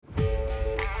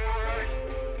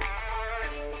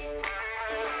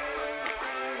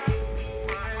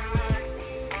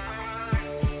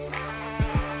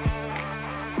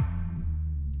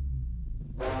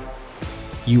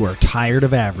You are tired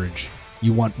of average.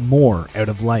 You want more out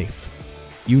of life.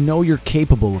 You know you're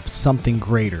capable of something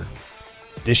greater.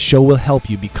 This show will help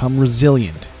you become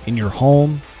resilient in your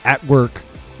home, at work,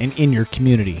 and in your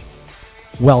community.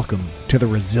 Welcome to the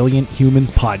Resilient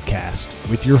Humans Podcast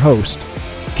with your host,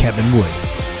 Kevin Wood.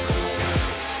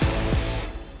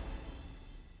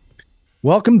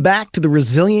 Welcome back to the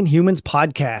Resilient Humans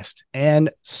Podcast, and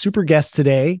super guest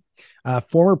today,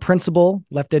 former principal,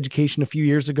 left education a few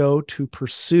years ago to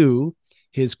pursue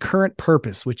his current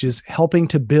purpose, which is helping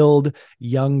to build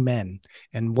young men.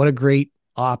 And what a great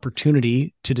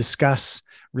opportunity to discuss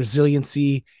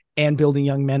resiliency and building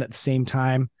young men at the same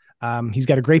time. He's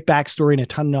got a great backstory and a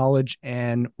ton of knowledge,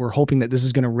 and we're hoping that this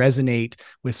is going to resonate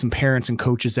with some parents and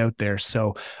coaches out there.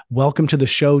 So welcome to the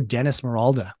show, Dennis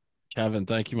Morolda. Kevin,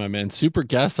 thank you, my man. Super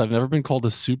guest. I've never been called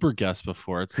a super guest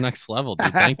before. It's next level,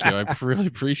 dude. Thank you. I really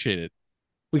appreciate it.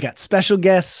 We got special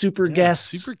guests, super guests.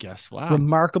 Super guests. Wow.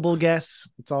 Remarkable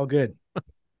guests. It's all good.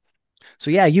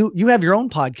 So yeah, you have your own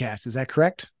podcast. Is that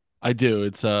correct? I do.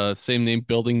 It's same name,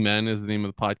 Building Men is the name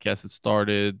of the podcast. It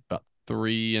started about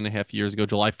 3.5 years ago.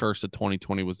 July 1st of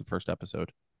 2020 was the first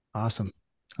episode. Awesome.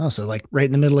 Oh, so like right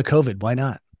in the middle of COVID. Why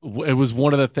not? It was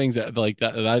one of the things that like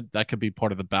that could be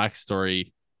part of the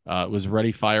backstory. It was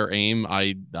Ready, Fire, Aim.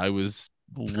 I was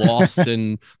lost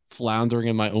and floundering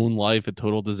in my own life, a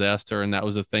total disaster, and that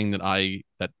was a thing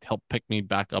that helped pick me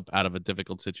back up out of a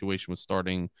difficult situation, was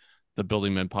starting the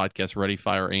Building Men podcast. Ready,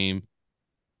 Fire, Aim.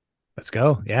 Let's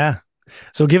go. Yeah.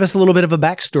 So give us a little bit of a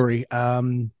backstory.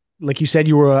 Like you said,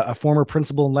 you were a former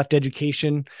principal and left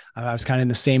education. I was kind of in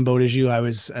the same boat as you. I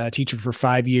was a teacher for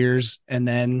 5 years and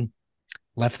then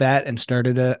left that and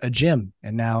started a gym,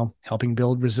 and now helping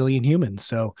build resilient humans.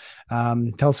 So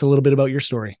tell us a little bit about your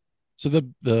story. So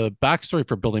the backstory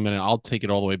for Building Men, I'll take it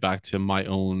all the way back to my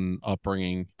own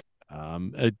upbringing.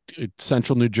 A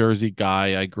central New Jersey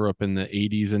guy. I grew up in the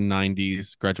 80s and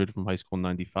 90s, graduated from high school in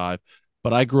 95,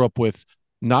 but I grew up with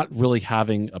not really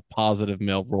having a positive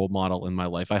male role model in my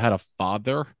life. I had a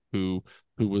father who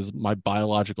was my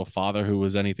biological father, who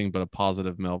was anything but a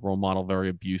positive male role model, very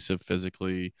abusive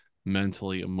physically,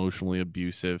 mentally, emotionally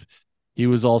abusive. He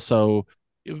was also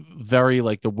very,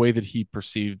 like, the way that he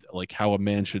perceived like how a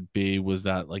man should be was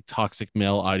that like toxic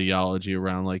male ideology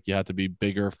around like you had to be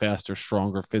bigger, faster,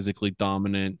 stronger, physically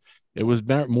dominant. It was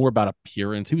more about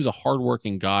appearance. He was a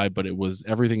hardworking guy, but it was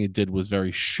everything he did was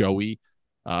very showy.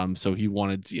 So he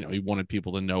wanted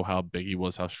people to know how big he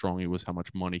was, how strong he was, how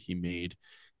much money he made.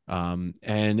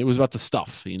 And it was about the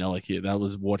stuff, that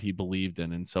was what he believed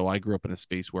in. And so I grew up in a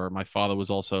space where my father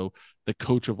was also the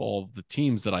coach of all of the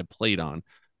teams that I played on.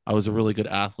 I was a really good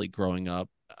athlete growing up.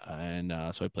 And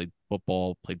so I played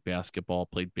football, played basketball,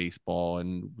 played baseball,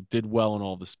 and did well in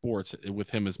all the sports with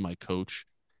him as my coach.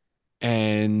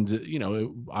 And,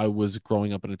 I was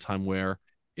growing up in a time where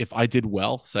if I did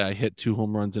well, say I hit 2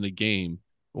 home runs in a game,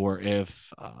 or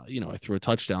if, I threw a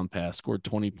touchdown pass, scored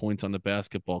 20 points on the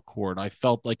basketball court, I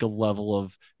felt like a level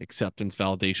of acceptance,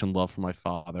 validation, love for my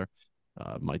father.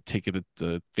 Might take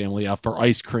the family out for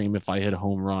ice cream if I hit a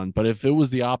home run. But if it was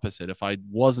the opposite, if I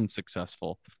wasn't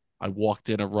successful, I walked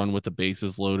in a run with the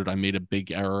bases loaded, I made a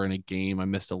big error in a game, I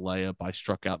missed a layup, I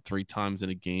struck out 3 times in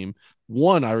a game.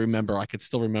 I could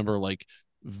still remember like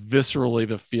viscerally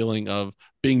the feeling of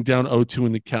being down 0-2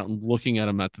 in the count and looking at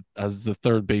him as the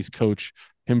third base coach,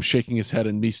 him shaking his head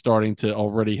and me starting to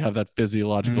already have that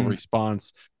physiological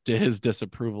response to his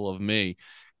disapproval of me.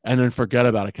 And then forget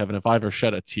about it, Kevin. If I ever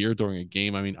shed a tear during a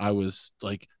game, I mean, I was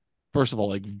like, first of all,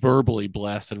 like verbally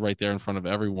blasted right there in front of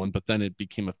everyone, but then it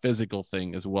became a physical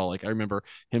thing as well. Like I remember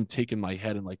him taking my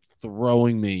head and like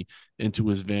throwing me into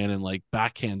his van and like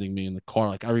backhanding me in the car.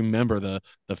 Like I remember the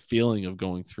feeling of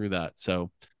going through that. So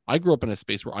I grew up in a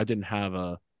space where I didn't have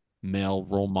a male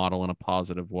role model in a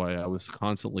positive way. I was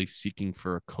constantly seeking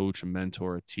for a coach, a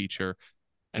mentor, a teacher.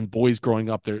 And boys growing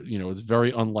up there, it's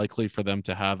very unlikely for them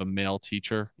to have a male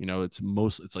teacher. It's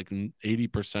like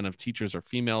 80% of teachers are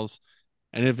females.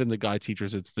 And even the guy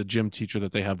teachers, it's the gym teacher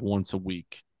that they have once a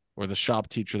week, or the shop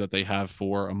teacher that they have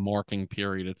for a marking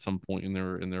period at some point in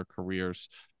their careers.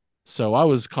 So I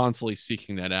was constantly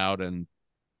seeking that out, and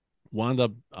wound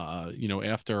up,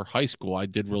 after high school, I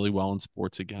did really well in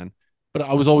sports again. But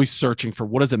I was always searching for,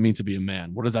 what does it mean to be a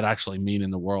man? What does that actually mean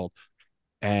in the world?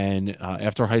 And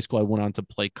after high school, I went on to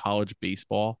play college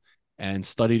baseball and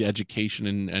studied education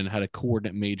and had a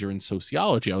coordinate major in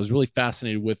sociology. I was really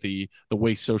fascinated with the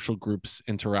way social groups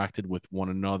interacted with one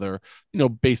another,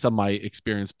 based on my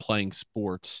experience playing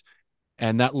sports.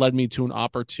 And that led me to an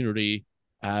opportunity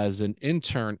as an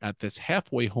intern at this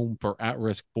halfway home for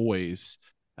at-risk boys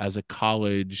as a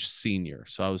college senior.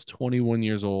 So I was 21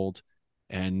 years old,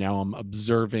 And now I'm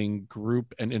observing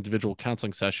group and individual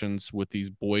counseling sessions with these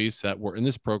boys that were in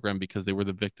this program because they were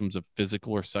the victims of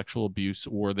physical or sexual abuse,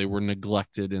 or they were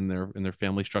neglected in their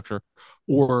family structure,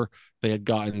 or they had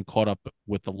gotten caught up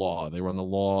with the law. They were on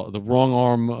the wrong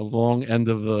arm, wrong end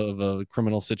of a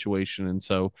criminal situation. And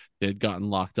so they had gotten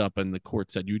locked up, and the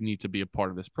court said, you need to be a part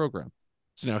of this program.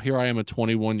 So now here I am, a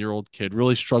 21-year-old kid,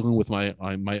 really struggling with my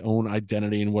own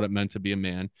identity and what it meant to be a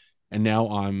man. And now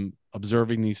I'm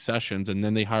observing these sessions, and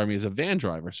then they hire me as a van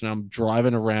driver. So now I'm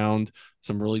driving around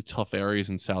some really tough areas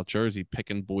in South Jersey,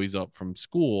 picking boys up from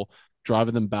school,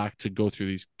 driving them back to go through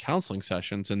these counseling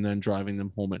sessions, and then driving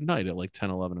them home at night at like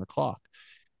 10, 11 o'clock.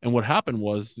 And what happened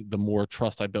was, the more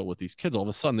trust I built with these kids, all of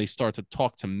a sudden they start to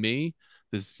talk to me,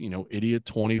 this, idiot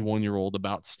 21-year-old,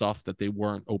 about stuff that they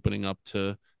weren't opening up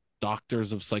to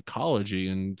doctors of psychology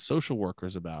and social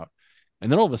workers about.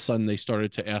 And then all of a sudden they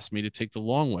started to ask me to take the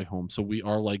long way home. So we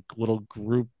are like little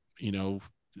group,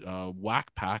 whack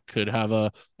pack could have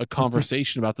a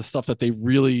conversation about the stuff that they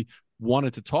really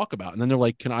wanted to talk about. And then they're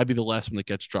like, can I be the last one that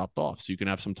gets dropped off so you can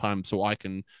have some time so I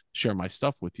can share my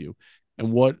stuff with you?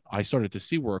 And what I started to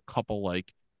see were a couple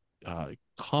like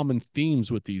common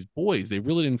themes with these boys. They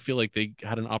really didn't feel like they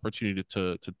had an opportunity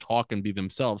to talk and be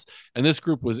themselves. And this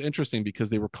group was interesting because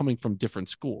they were coming from different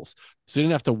schools. So they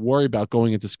didn't have to worry about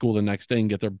going into school the next day and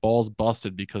get their balls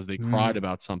busted because they cried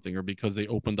about something or because they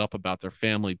opened up about their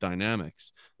family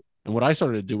dynamics. And what I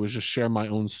started to do was just share my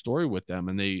own story with them,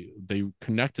 and they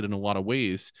connected in a lot of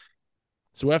ways.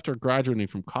 So after graduating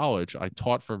from college, I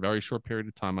taught for a very short period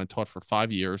of time. I taught for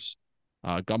 5 years,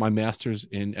 got my master's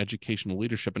in educational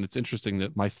leadership. And it's interesting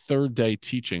that my third day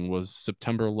teaching was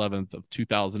September 11th of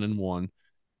 2001,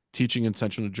 teaching in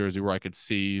central New Jersey, where I could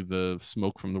see the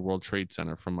smoke from the World Trade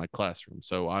Center from my classroom.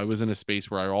 So I was in a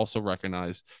space where I also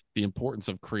recognized the importance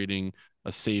of creating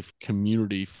a safe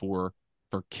community for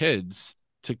kids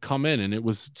to come in. And it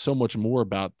was so much more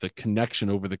about the connection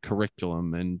over the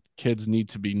curriculum, and kids need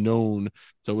to be known.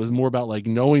 So it was more about like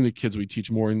knowing the kids we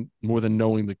teach more than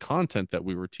knowing the content that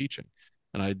we were teaching.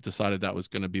 And I decided that was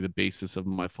going to be the basis of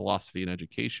my philosophy in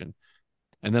education.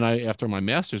 And then after my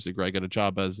master's degree, I got a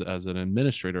job as an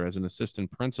administrator, as an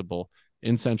assistant principal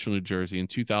in central New Jersey in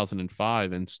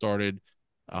 2005, and started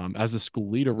as a school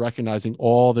leader, recognizing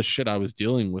all the shit I was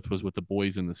dealing with was with the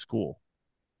boys in the school.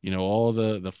 All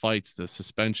the fights, the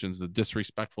suspensions, the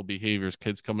disrespectful behaviors,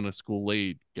 kids coming to school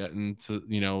late, getting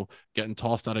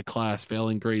tossed out of class,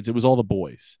 failing grades. It was all the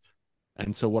boys.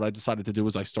 And so what I decided to do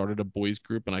was I started a boys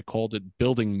group, and I called it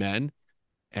Building Men.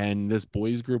 And this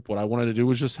boys group, what I wanted to do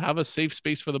was just have a safe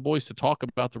space for the boys to talk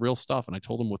about the real stuff. And I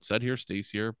told them what's said here stays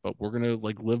here, but we're going to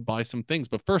like live by some things.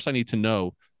 But first I need to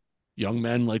know, young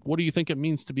men, like, what do you think it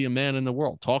means to be a man in the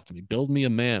world? Talk to me, build me a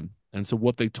man. And so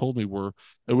what they told me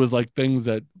it was like things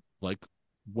that like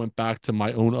went back to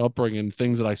my own upbringing,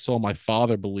 things that I saw my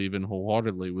father believe in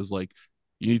wholeheartedly. It was like,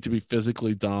 you need to be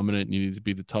physically dominant. You need to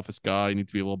be the toughest guy. You need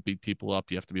to be able to beat people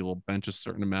up. You have to be able to bench a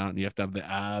certain amount, and you have to have the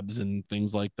abs and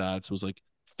things like that. So it was like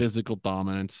physical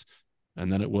dominance.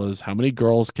 And then it was, how many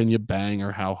girls can you bang,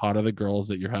 or how hot are the girls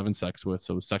that you're having sex with?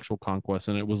 So it was sexual conquest.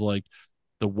 And it was like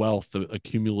the wealth, the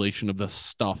accumulation of the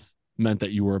stuff meant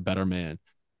that you were a better man.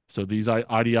 So these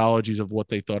ideologies of what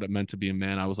they thought it meant to be a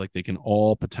man, I was like, they can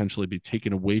all potentially be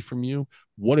taken away from you.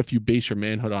 What if you base your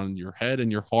manhood on your head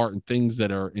and your heart and things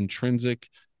that are intrinsic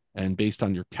and based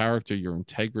on your character, your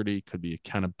integrity? Could be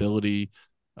accountability,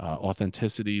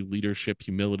 authenticity, leadership,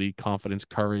 humility, confidence,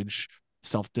 courage,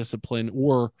 self-discipline,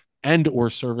 or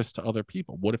service to other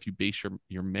people. What if you base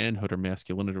your manhood or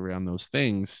masculinity around those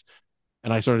things?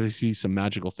 And I started to see some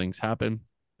magical things happen.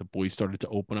 The boys started to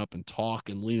open up and talk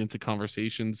and lean into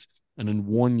conversations. And in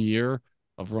 1 year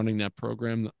of running that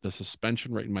program, the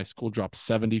suspension rate in my school dropped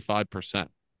 75%.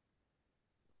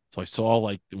 So I saw,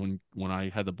 like, when I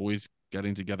had the boys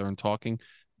getting together and talking,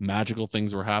 magical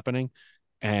things were happening.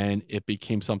 And it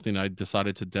became something I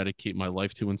decided to dedicate my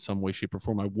life to in some way, shape, or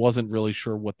form. I wasn't really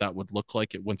sure what that would look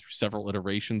like. It went through several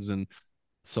iterations and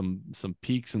some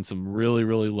peaks and some really,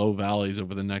 really low valleys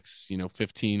over the next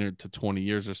 15 or to 20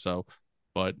 years or so.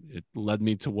 But it led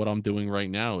me to what I'm doing right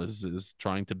now, is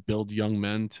trying to build young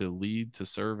men to lead, to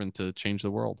serve, and to change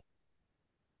the world.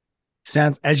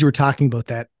 Sounds, as you were talking about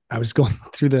that, I was going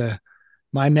through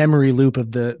my memory loop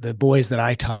of the boys that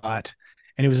I taught,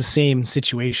 and it was the same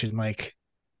situation. Like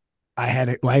I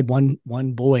had one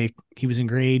boy, he was in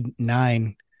grade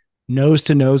 9, nose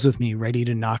to nose with me, ready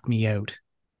to knock me out.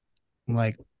 I'm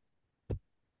like,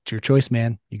 it's your choice,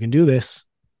 man. You can do this,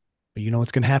 but you know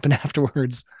what's going to happen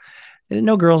afterwards. I didn't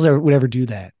know girls would ever do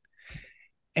that.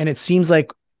 And it seems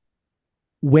like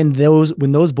when those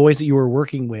boys that you were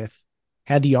working with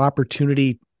had the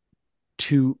opportunity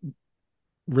to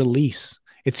release.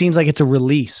 It seems like it's a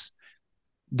release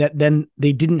that then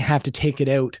they didn't have to take it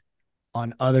out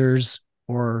on others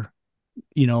or,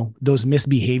 those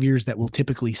misbehaviors that we'll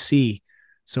typically see.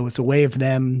 So it's a way of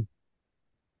them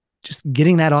just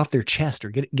getting that off their chest, or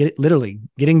get it, literally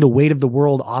getting the weight of the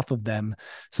world off of them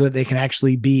so that they can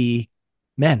actually be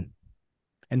men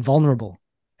and vulnerable.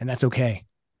 And that's okay.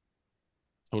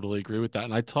 Totally agree with that.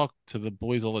 And I talk to the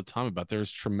boys all the time about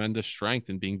there's tremendous strength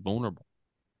in being vulnerable,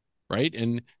 right?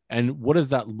 And what does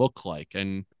that look like?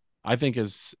 And I think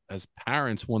as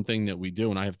parents, one thing that we do,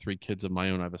 and I have 3 kids of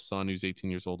my own. I have a son who's 18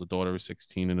 years old, a daughter who's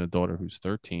 16, and a daughter who's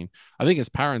 13. I think as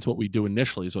parents, what we do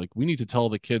initially is like we need to tell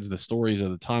the kids the stories of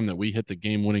the time that we hit the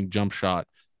game-winning jump shot,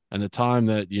 and the time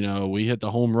that we hit the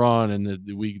home run, and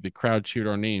the crowd cheered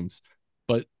our names.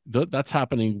 But that's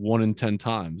happening 1 in 10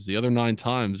 times. The other 9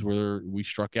 times where we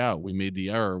struck out, we made the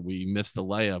error, we missed the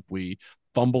layup, we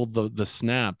fumbled the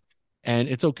snap. And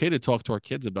it's okay to talk to our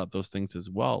kids about those things as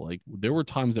well. Like there were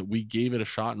times that we gave it a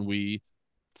shot and we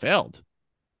failed.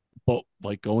 But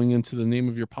like going into the name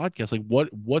of your podcast, like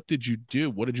what did you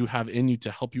do? What did you have in you to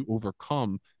help you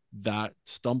overcome that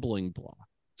stumbling block?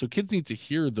 So kids need to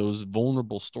hear those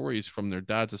vulnerable stories from their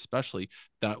dads, especially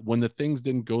that when the things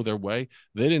didn't go their way,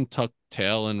 they didn't tuck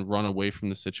tail and run away from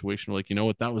the situation. Like, you know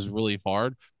what, that was really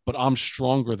hard, but I'm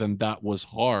stronger than that was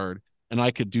hard. And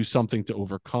I could do something to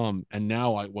overcome. And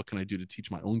now what can I do to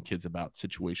teach my own kids about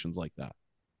situations like that?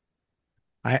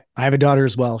 I have a daughter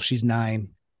as well. She's 9.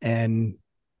 And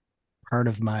part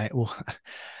of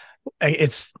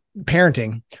it's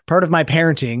parenting. Part of my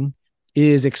parenting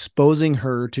is exposing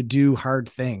her to do hard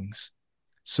things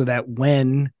so that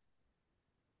when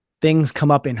things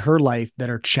come up in her life that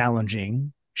are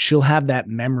challenging, she'll have that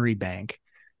memory bank.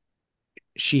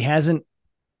 She hasn't,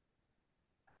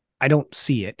 I don't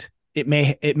see it. It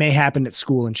may happen at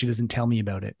school and she doesn't tell me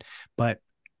about it, but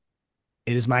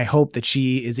it is my hope that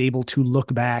she is able to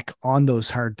look back on those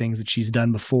hard things that she's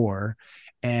done before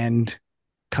and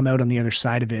come out on the other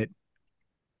side of it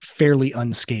fairly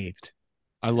unscathed.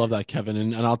 I love that, Kevin.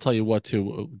 And I'll tell you what,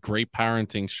 too, great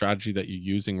parenting strategy that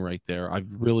you're using right there. I've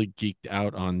really geeked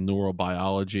out on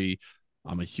neurobiology.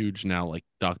 I'm a huge now like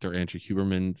Dr. Andrew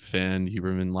Huberman fan,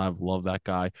 Huberman Lab, love that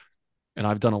guy. And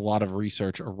I've done a lot of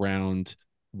research around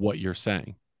what you're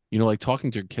saying. Like talking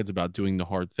to your kids about doing the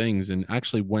hard things. And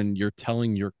actually, when you're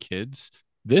telling your kids,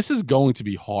 this is going to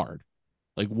be hard.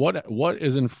 Like what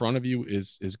is in front of you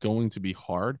is going to be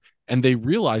hard, and they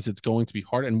realize it's going to be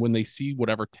hard. And when they see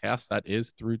whatever task that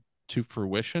is through to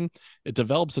fruition, it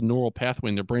develops a neural pathway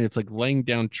in their brain. It's like laying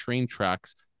down train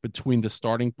tracks between the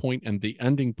starting point and the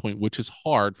ending point, which is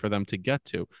hard for them to get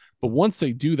to. But once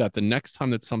they do that, the next time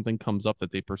that something comes up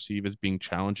that they perceive as being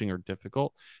challenging or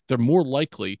difficult, they're more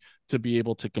likely to be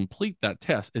able to complete that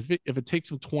task. If it takes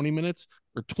them 20 minutes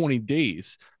or 20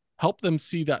 days, help them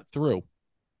see that through.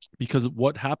 Because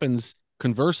what happens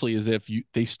conversely is if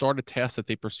they start a task that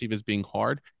they perceive as being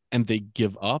hard and they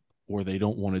give up or they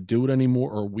don't want to do it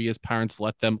anymore, or we as parents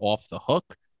let them off the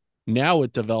hook, now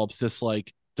it develops this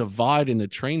like divide in the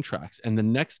train tracks. And the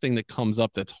next thing that comes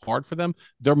up that's hard for them,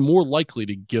 they're more likely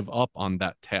to give up on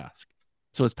that task.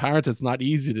 So as parents, it's not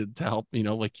easy to help,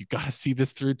 like you got to see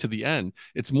this through to the end.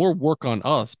 It's more work on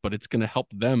us, but it's going to help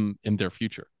them in their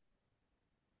future.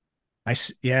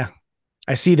 Yeah,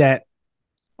 I see that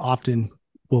often.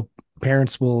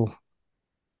 Parents will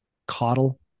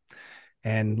coddle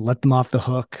and let them off the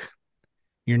hook.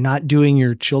 You're not doing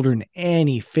your children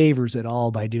any favors at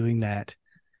all by doing that.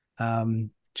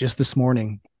 Just this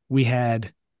morning, we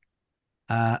had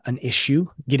an issue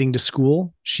getting to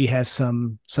school. She has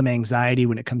some anxiety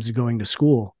when it comes to going to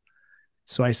school.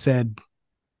 So I said,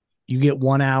 you get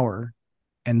 1 hour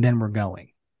and then we're going.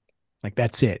 Like,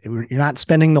 that's it. You're not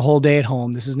spending the whole day at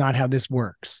home. This is not how this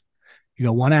works. You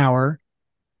go 1 hour,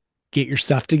 get your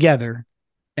stuff together,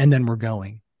 and then we're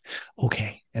going.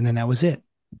 Okay. And then that was it.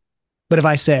 But if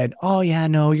I said, oh yeah,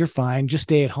 no, you're fine, just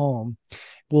stay at home,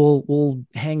 we'll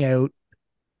hang out.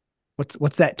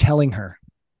 What's that telling her?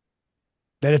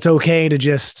 That it's okay to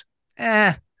just,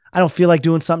 I don't feel like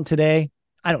doing something today.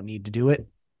 I don't need to do it.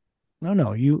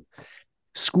 No,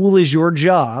 school is your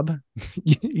job.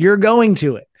 You're going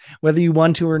to it, whether you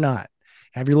want to or not.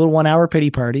 Have your little 1 hour pity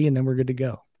party, and then we're good to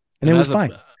go. And it was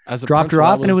fine. As a dropped her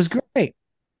off, and it was great.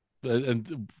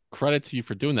 And credit to you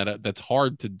for doing that. That's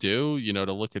hard to do,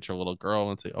 to look at your little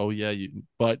girl and say, oh yeah,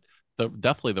 but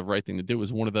definitely the right thing to do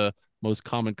is one of the most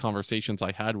common conversations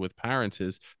I had with parents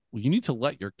is, well, you need to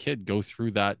let your kid go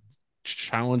through that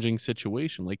challenging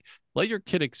situation. Like let your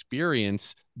kid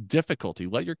experience difficulty,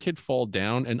 let your kid fall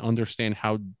down and understand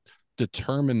how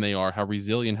determined they are, how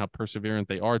resilient, how perseverant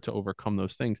they are to overcome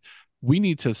those things. we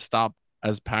need to stop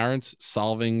as parents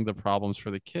solving the problems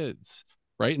for the kids.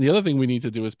 Right. And the other thing we need to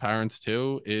do as parents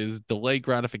too is delay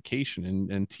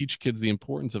gratification and teach kids the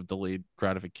importance of delayed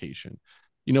gratification.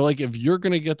 Like if you're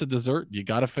going to get the dessert, you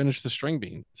got to finish the string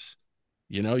beans.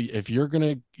 If you're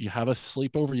gonna you have a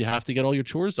sleepover, you have to get all your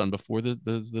chores done before the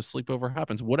sleepover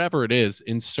happens. Whatever it is,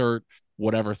 insert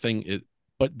whatever thing it.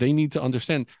 But they need to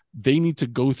understand they need to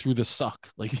go through the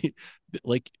suck,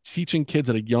 like teaching kids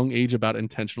at a young age about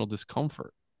intentional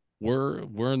discomfort.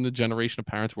 We're in the generation of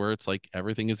parents where it's like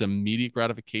everything is immediate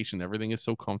gratification, everything is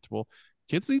so comfortable.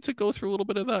 Kids need to go through a little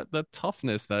bit of that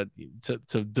toughness that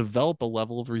to develop a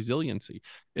level of resiliency.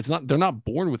 It's not they're not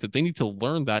born with it. They need to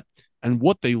learn that, and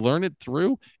what they learn it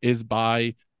through is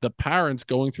by the parents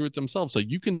going through it themselves. So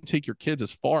you can take your kids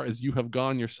as far as you have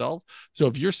gone yourself. So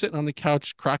if you're sitting on the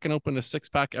couch cracking open a six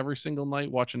pack every single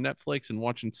night, watching Netflix and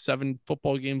watching 7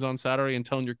 football games on Saturday and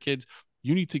telling your kids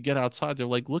you need to get outside, they're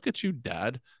like, look at you,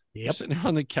 dad. You're Yep. sitting here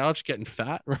on the couch getting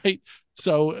fat, right?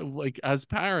 So, like, as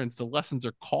parents, the lessons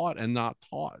are caught and not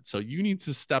taught. So, you need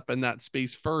to step in that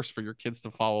space first for your kids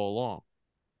to follow along.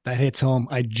 That hits home.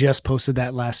 I just posted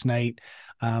that last night.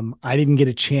 I didn't get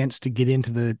a chance to get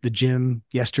into the gym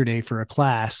yesterday for a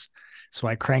class. So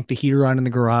I cranked the heater on in the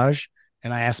garage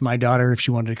and I asked my daughter if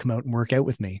she wanted to come out and work out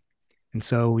with me. And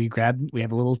so we have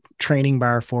a little training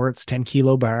bar for it. It's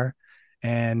 10-kilo bar.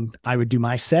 And I would do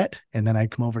my set and then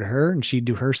I'd come over to her and she'd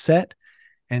do her set.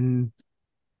 And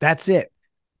that's it.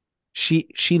 She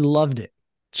loved it.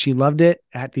 She loved it.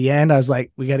 At the end, I was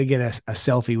like, we got to get a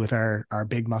selfie with our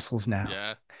big muscles now.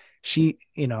 Yeah. She,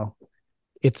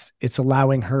 it's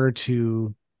allowing her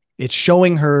to, it's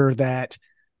showing her that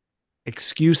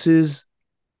excuses,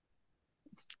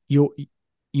 you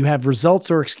you have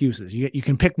results or excuses. You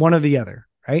can pick one or the other,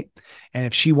 right? And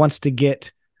if she wants to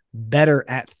get better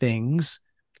at things,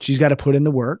 she's got to put in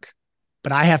the work,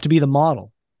 but I have to be the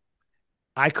model.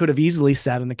 I could have easily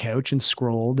sat on the couch and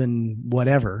scrolled and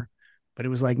whatever, but it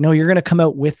was like, no, you're going to come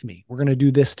out with me. We're going to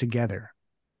do this together.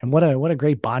 And what a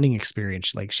great bonding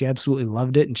experience. Like she absolutely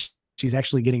loved it. And she's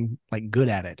actually getting like good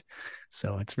at it.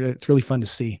 So it's really fun to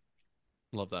see.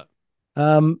 Love that.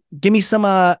 Give me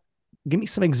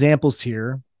some examples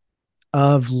here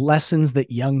of lessons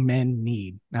that young men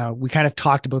need. Now we kind of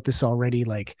talked about this already.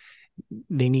 Like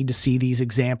they need to see these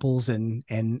examples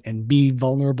and be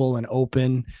vulnerable and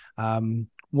open.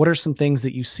 What are some things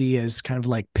that you see as kind of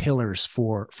like pillars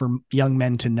for young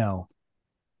men to know?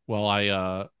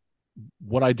 Well,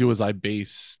 what I do is I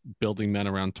base building men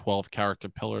around 12 character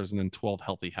pillars and then 12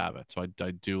 healthy habits. So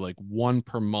I do like one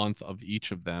per month of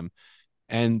each of them.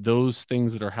 And those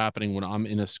things that are happening when I'm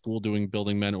in a school doing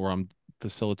building men or I'm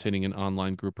facilitating an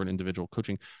online group or an individual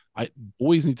coaching, I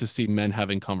always need to see men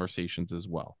having conversations as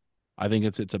well. I think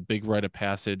it's a big rite of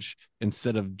passage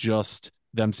instead of just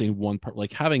them saying one part,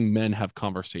 like having men have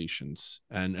conversations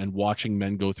and watching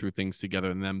men go through things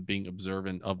together and them being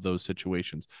observant of those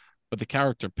situations. But the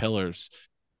character pillars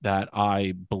that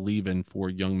I believe in for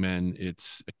young men,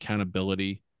 it's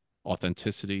accountability,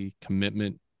 authenticity,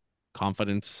 commitment,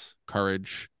 confidence,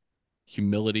 courage,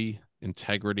 humility,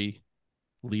 integrity,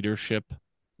 leadership,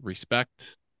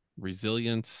 respect,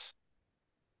 resilience,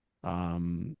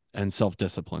 and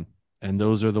self-discipline. And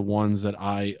those are the ones that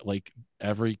I like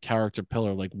every character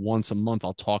pillar, like once a month,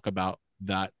 I'll talk about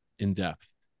that in depth.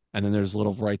 And then there's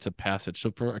little rites of passage.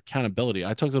 So for accountability,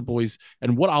 I talk to the boys,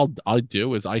 and what I'll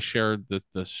do is I share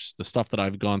the stuff that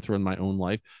I've gone through in my own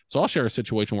life. So I'll share a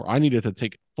situation where I needed to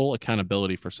take full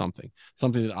accountability for something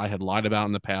that I had lied about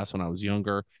in the past when I was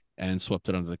younger and swept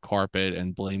it under the carpet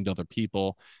and blamed other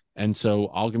people. And so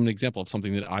I'll give an example of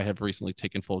something that I have recently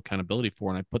taken full accountability for,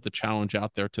 and I put the challenge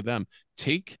out there to them: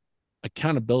 take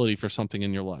accountability for something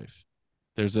in your life.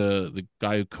 There's the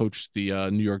guy who coached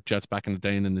the New York Jets back in the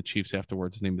day and then the Chiefs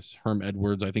afterwards. His name is Herm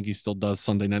Edwards. I think he still does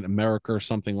Sunday Night America or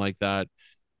something like that.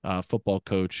 Football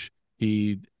coach.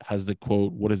 He has the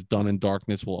quote, "What is done in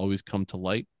darkness will always come to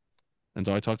light." And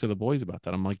so I talked to the boys about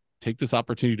that. I'm like, take this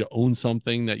opportunity to own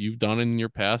something that you've done in your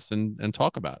past and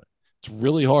talk about it. It's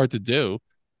really hard to do.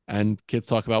 And kids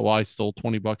talk about, well, I stole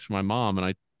 $20 from my mom. And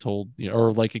I told,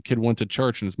 or like a kid went to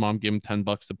church and his mom gave him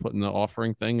 $10 to put in the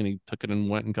offering thing. And he took it and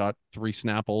went and got 3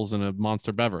 Snapples and a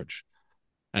Monster beverage.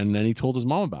 And then he told his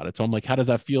mom about it. So I'm like, how does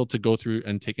that feel to go through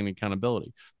and taking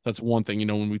accountability? That's one thing,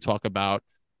 when we talk about,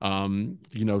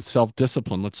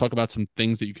 self-discipline, let's talk about some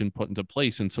things that you can put into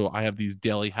place. And so I have these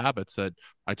daily habits that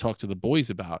I talk to the boys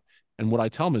about. And what I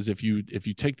tell them is if you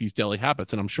take these daily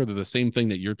habits, and I'm sure they're the same thing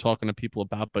that you're talking to people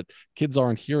about, but kids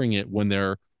aren't hearing it when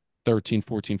they're 13,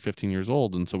 14, 15 years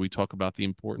old. And so we talk about the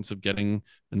importance of getting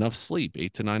enough sleep,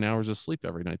 8 to 9 hours of sleep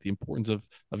every night, the importance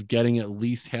of getting at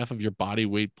least half of your body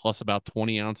weight plus about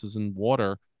 20 ounces in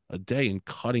water a day, and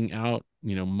cutting out,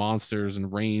 monsters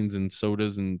and rains and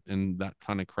sodas and that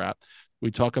kind of crap. We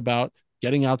talk about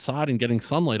getting outside and getting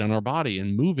sunlight on our body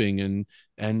and moving,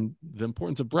 and the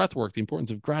importance of breath work, the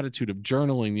importance of gratitude, of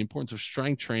journaling, the importance of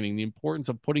strength training, the importance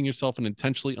of putting yourself in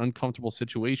intentionally uncomfortable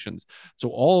situations. So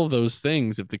all of those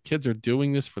things, if the kids are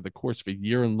doing this for the course of a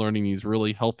year and learning these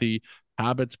really healthy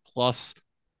habits, plus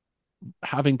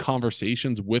having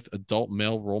conversations with adult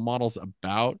male role models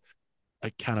about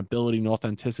accountability and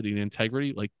authenticity and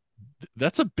integrity, like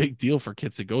that's a big deal for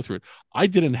kids to go through it. I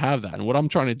didn't have that. And what I'm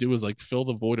trying to do is like fill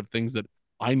the void of things that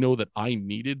I know that I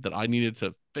needed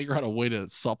to figure out a way to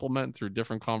supplement through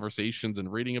different conversations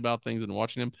and reading about things and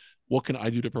watching them. What can I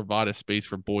do to provide a space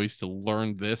for boys to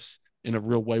learn this in a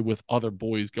real way with other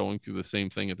boys going through the same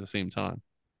thing at the same time?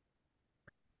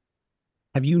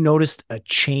 Have you noticed a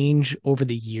change over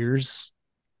the years?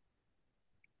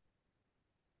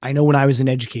 I know when I was in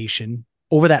education,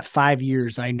 over that 5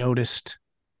 years, I noticed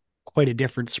quite a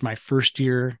difference from my first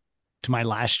year to my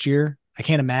last year. I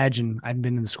can't imagine, I've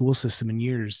been in the school system in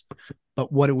years,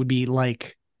 but what it would be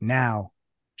like now.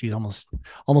 Geez,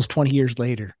 almost 20 years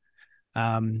later.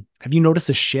 Have you noticed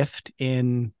a shift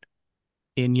in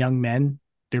young men,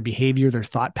 their behavior, their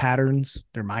thought patterns,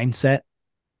 their mindset?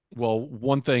 Well,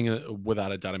 one thing,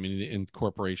 without a doubt, I mean, the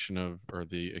incorporation of, or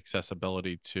the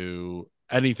accessibility to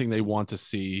anything they want to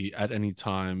see at any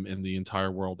time in the entire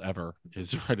world ever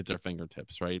is right at their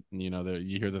fingertips, right? And,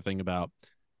 you hear the thing about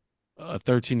a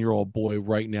 13-year-old boy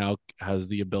right now has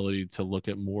the ability to look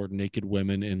at more naked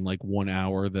women in like 1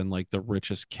 hour than like the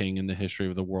richest king in the history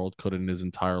of the world could in his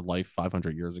entire life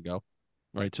 500 years ago,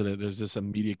 right? So there's this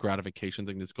immediate gratification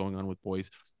thing that's going on with boys.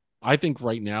 I think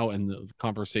right now, in the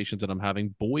conversations that I'm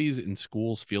having, boys in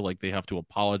schools feel like they have to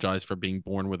apologize for being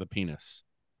born with a penis.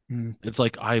 Mm. It's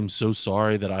like, I am so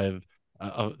sorry that I've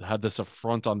had this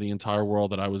affront on the entire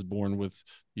world that I was born with,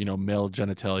 male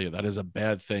genitalia. That is a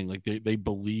bad thing. Like they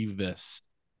believe this.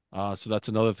 So that's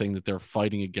another thing that they're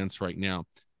fighting against right now.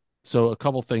 So a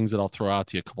couple things that I'll throw out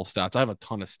to you, a couple stats. I have a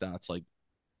ton of stats. Like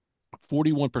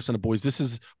 41% of boys. This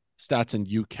is stats in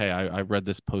UK. I read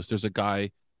this post. There's a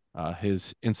guy,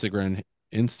 his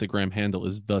Instagram handle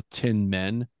is the Tin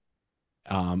Men.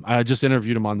 I just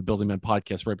interviewed him on the Building Men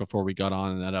podcast right before we got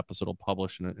on, and that episode will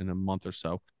publish in a month or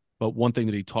so. But one thing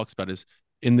that he talks about is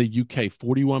in the UK,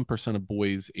 41% of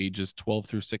boys ages 12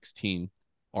 through 16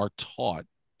 are taught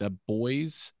that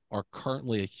boys are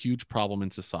currently a huge problem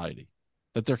in society,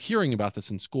 that they're hearing about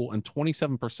this in school. And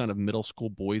 27% of middle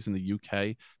school boys in the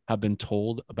UK have been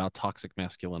told about toxic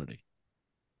masculinity.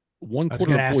 One I was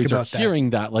quarter going to of ask boys are about that.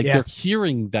 hearing that, like Yeah.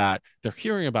 they're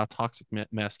hearing about toxic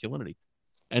masculinity.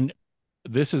 And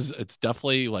it's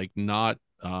definitely like not,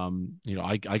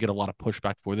 I get a lot of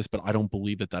pushback for this, but I don't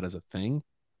believe that that is a thing.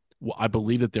 Well, I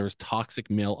believe that there is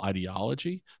toxic male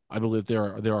ideology. I believe there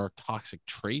are toxic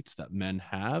traits that men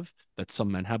have, that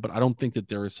some men have, but I don't think that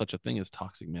there is such a thing as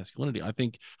toxic masculinity. I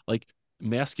think like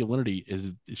masculinity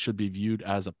should be viewed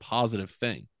as a positive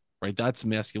thing, right? That's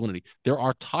masculinity. There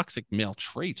are toxic male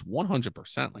traits,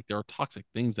 100%. Like there are toxic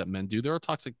things that men do. There are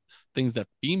toxic things that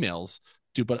females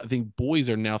do, but I think boys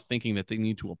are now thinking that they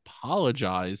need to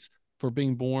apologize for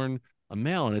being born a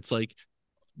male, and it's like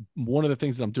one of the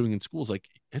things that I'm doing in schools, like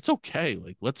it's okay.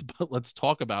 Like let's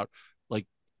talk about like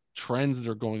trends that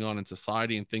are going on in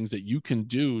society and things that you can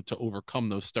do to overcome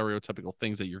those stereotypical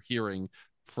things that you're hearing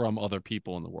from other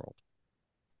people in the world.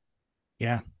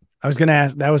 Yeah. I was going to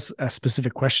ask, that was a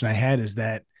specific question I had, is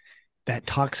that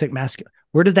toxic masculine,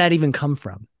 where did that even come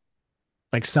from?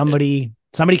 Like somebody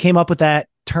came up with that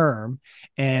term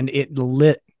and it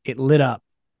lit up,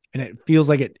 and it feels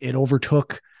like it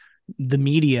overtook the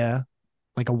media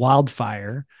like a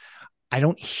wildfire. I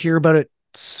don't hear about it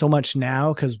so much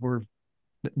now because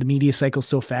the media cycle's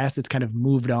so fast. It's kind of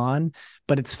moved on,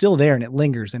 but it's still there and it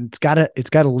lingers, and it's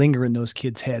gotta linger in those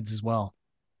kids' heads as well.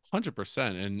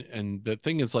 100%. And the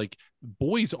thing is, like,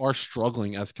 boys are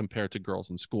struggling as compared to girls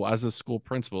in school. As a school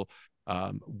principal,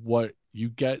 what you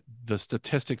get, the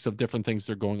statistics of different things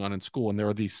that are going on in school, and there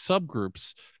are these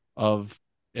subgroups of,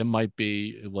 it might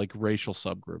be like racial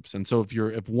subgroups. And so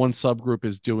if one subgroup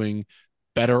is doing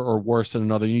better or worse than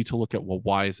another, you need to look at, well,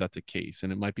 why is that the case?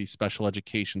 And it might be special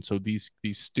education. So these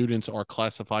students are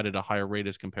classified at a higher rate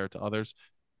as compared to others.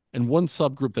 And one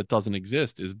subgroup that doesn't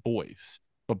exist is boys.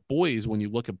 But boys, when you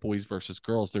look at boys versus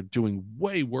girls, they're doing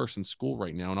way worse in school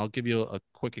right now. And I'll give you a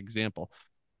quick example.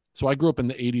 So I grew up in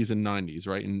the 80s and 90s,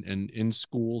 right? And in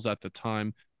schools at the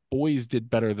time, boys did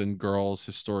better than girls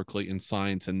historically in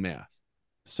science and math.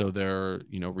 So their,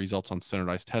 results on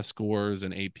standardized test scores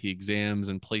and AP exams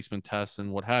and placement tests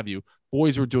and what have you,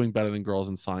 boys were doing better than girls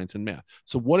in science and math.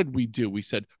 So what did we do? We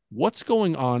said, what's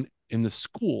going on in the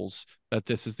schools that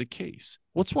this is the case?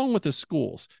 What's wrong with the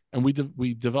schools? And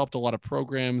we developed a lot of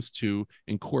programs to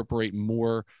incorporate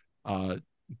more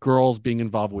girls being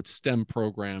involved with STEM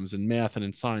programs and math and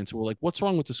in science. So we're like, what's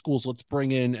wrong with the schools? Let's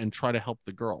bring in and try to help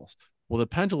the girls. Well, the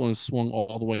pendulum has swung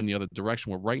all the way in the other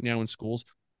direction, where right now in schools,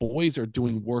 boys are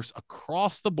doing worse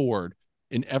across the board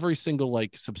in every single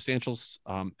like substantial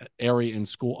area in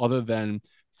school other than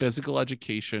physical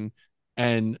education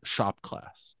and shop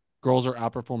class. Girls are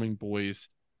outperforming boys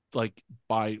like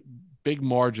by big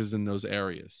margins in those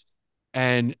areas.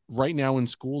 And right now in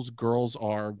schools, girls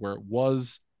are where it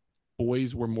was.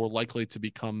 Boys were more likely to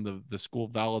become the school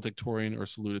valedictorian or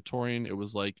salutatorian. It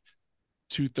was like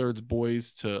 2/3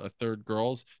 boys to a third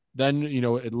girls. Then,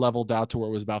 it leveled out to where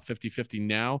it was about 50-50.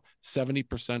 Now,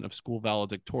 70% of school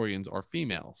valedictorians are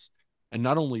females. And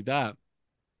not only that,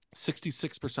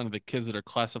 66% of the kids that are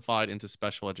classified into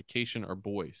special education are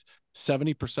boys.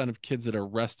 70% of kids that are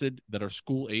arrested that are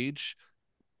school age,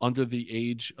 under the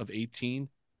age of 18,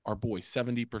 are boys.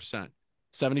 70%.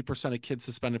 70% of kids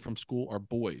suspended from school are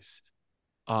boys.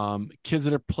 Kids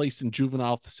that are placed in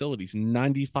juvenile facilities,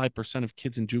 95% of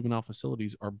kids in juvenile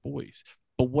facilities are boys.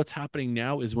 But what's happening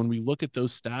now is when we look at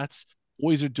those stats,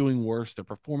 boys are doing worse. They're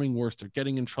performing worse. They're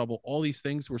getting in trouble. All these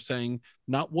things, we're saying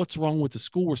not what's wrong with the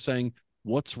school. We're saying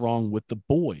what's wrong with the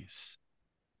boys.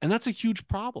 And that's a huge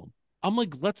problem. I'm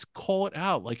like, let's call it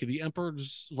out. Like the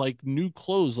emperor's like new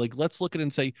clothes. Like, let's look at it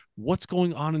and say, what's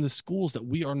going on in the schools that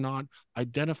we are not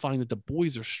identifying that the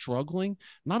boys are struggling,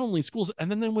 not only schools,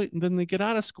 and then they get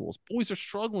out of schools. Boys are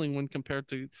struggling when compared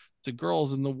to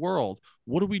girls in the world.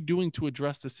 What are we doing to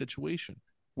address this situation?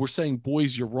 We're saying,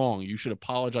 boys, you're wrong. You should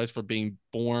apologize for being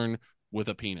born with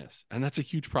a penis. And that's a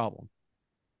huge problem.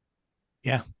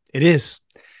 Yeah, it is.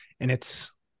 And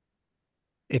it's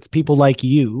people like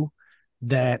you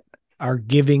that are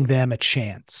giving them a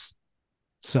chance.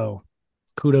 So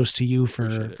kudos to you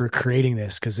for creating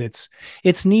this, because it's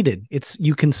needed.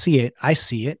 You can see it. I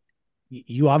see it.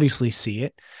 You obviously see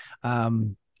it.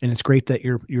 And it's great that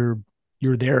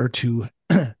you're there to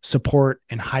support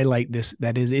and highlight this,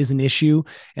 that it is an issue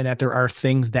and that there are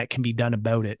things that can be done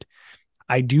about it.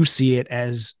 I do see it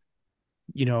as,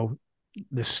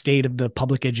 the state of the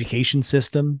public education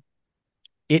system.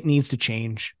 It needs to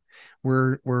change.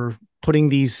 We're putting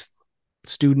these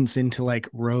students into like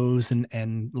rows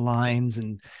and lines,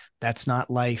 and that's not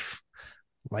life.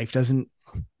 Life doesn't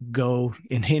go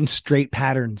in straight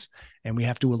patterns, and we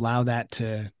have to allow that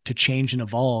to change and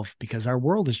evolve, because our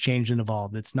world has changed and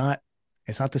evolved. It's not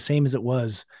the same as it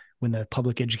was when the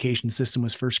public education system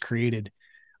was first created.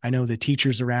 I know the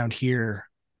teachers around here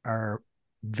are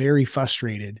very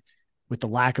frustrated with the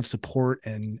lack of support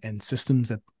and systems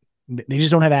that they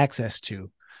just don't have access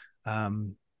to.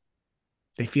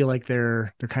 They feel like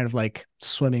they're kind of like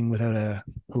swimming without a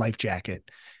life jacket,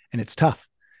 and it's tough.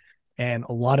 And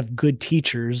a lot of good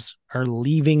teachers are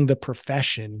leaving the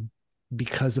profession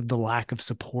because of the lack of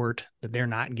support that they're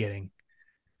not getting.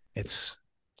 It's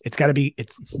got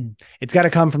to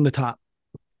come from the top.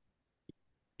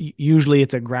 Usually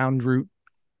it's a ground root,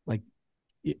 like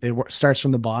it starts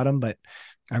from the bottom, but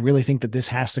I really think that this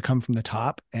has to come from the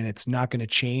top, and it's not going to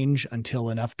change until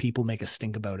enough people make a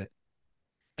stink about it.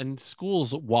 And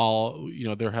schools, while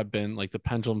there have been like the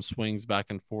pendulum swings back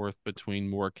and forth between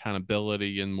more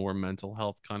accountability and more mental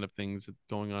health kind of things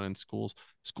going on in schools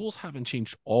haven't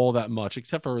changed all that much,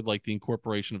 except for like the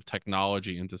incorporation of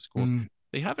technology into schools.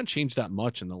 They haven't changed that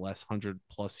much in the last 100+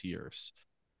 years.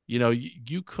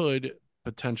 You could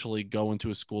potentially go into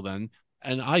a school then,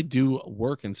 and I do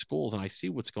work in schools and I see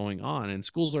what's going on, and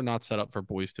schools are not set up for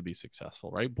boys to be successful,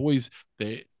 right? Boys,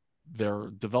 they're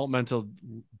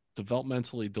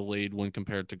developmentally delayed when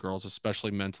compared to girls,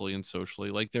 especially mentally and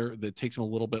socially. Like it takes them a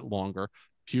little bit longer.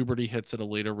 Puberty hits at a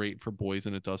later rate for boys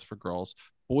than it does for girls.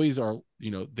 Boys are,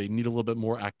 they need a little bit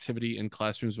more activity in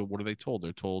classrooms, but what are they told?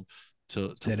 They're told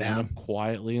to line up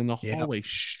quietly in the hallway. Yep.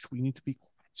 Shh, we need to be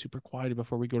super quiet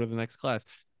before we go to the next class.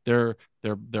 They're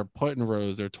put in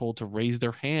rows. They're told to raise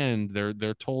their hand.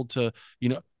 They're told to,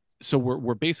 so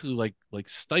we're basically like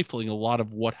stifling a lot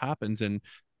of what happens. And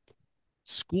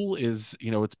school is,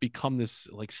 it's become this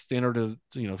like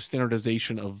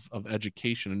standardization of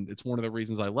education. And it's one of the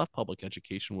reasons I left public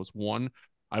education. Was one,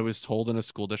 I was told in a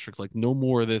school district, like, no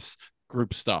more of this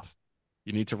group stuff.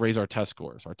 You need to raise our test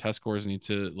scores. Our test scores need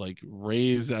to like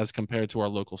raise as compared to our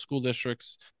local school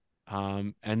districts.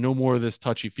 And no more of this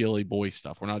touchy feely boy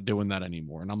stuff. We're not doing that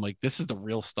anymore. And I'm like, this is the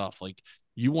real stuff. Like,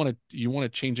 you want to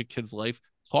change a kid's life.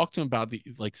 Talk to him about the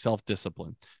like self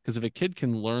discipline. Because if a kid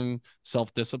can learn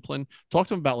self discipline, talk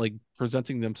to them about like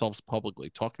presenting themselves publicly.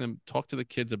 Talk to the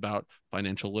kids about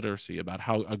financial literacy, about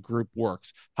how a group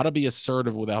works, how to be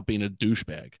assertive without being a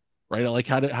douchebag, right? Like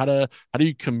how do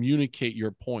you communicate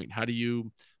your point? How do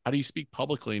you speak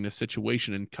publicly in a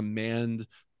situation and command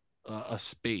a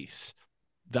space?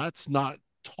 That's not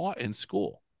taught in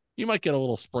school. You might get a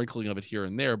little sprinkling of it here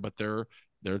and there, but they're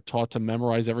taught to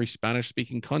memorize every Spanish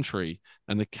speaking country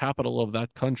and the capital of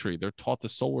that country. They're taught the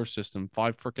solar system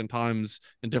 5 freaking times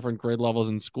in different grade levels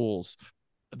in schools.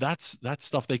 That's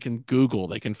stuff they can Google.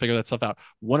 They can figure that stuff out.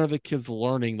 When are the kids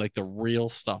learning like the real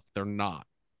stuff? They're not.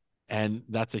 And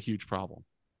that's a huge problem.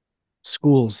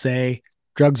 Schools say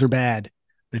drugs are bad,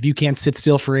 but if you can't sit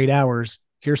still for 8 hours,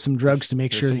 here's some drugs to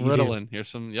make Here's sure that some you do. Ritalin. Here's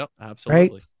some, yep, Right?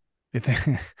 absolutely. It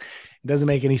doesn't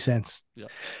make any sense.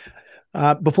 Yep.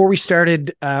 Before we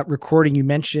started recording, you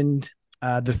mentioned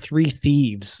the three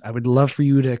thieves. I would love for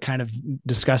you to kind of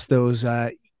discuss those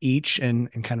each and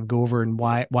kind of go over and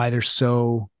why they're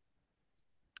so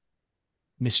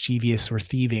mischievous or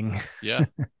thieving. Yeah.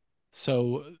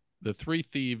 So the three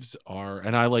thieves are,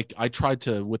 and I tried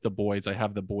to with the boys. I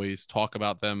have the boys talk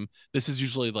about them. This is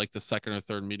usually like the second or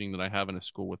third meeting that I have in a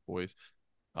school with boys.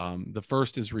 The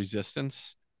first is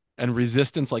resistance, and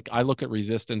resistance. Like I look at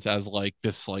resistance as like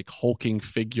this like hulking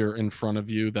figure in front of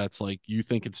you that's like you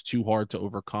think it's too hard to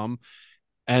overcome,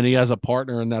 and he has a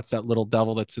partner, and that's that little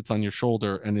devil that sits on your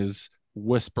shoulder and is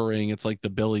whispering. It's like the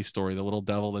Billy story, the little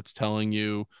devil that's telling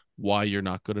you why you're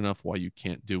not good enough, why you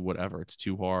can't do whatever. It's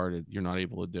too hard. You're not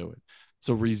able to do it.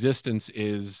 So resistance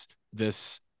is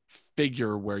this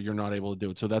figure where you're not able to do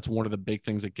it. So that's one of the big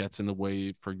things that gets in the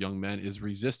way for young men is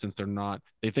resistance.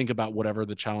 They think about whatever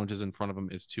the challenge is in front of them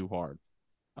is too hard.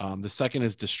 The second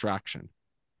is distraction.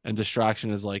 And distraction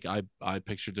is like I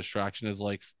picture distraction as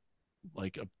like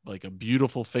a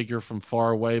beautiful figure from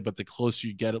far away, but the closer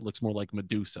you get, it looks more like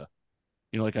Medusa.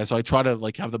 So I try to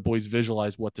like have the boys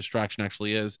visualize what distraction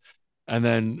actually is, and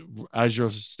then as you're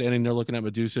standing there looking at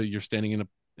Medusa, you're standing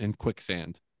in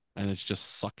quicksand, and it's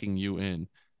just sucking you in.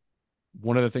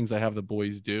 One of the things I have the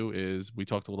boys do is we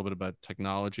talked a little bit about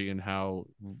technology and how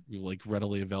like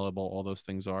readily available all those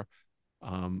things are.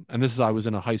 And this is I was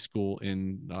in a high school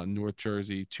in North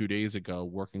Jersey 2 days ago,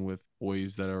 working with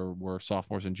boys that were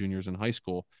sophomores and juniors in high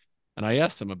school, and I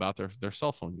asked them about their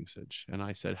cell phone usage, and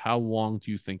I said, "How long do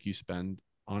you think you spend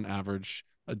on average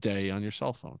a day on your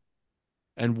cell phone?"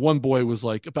 And one boy was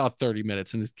like, "About 30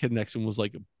 minutes," and his kid next to him was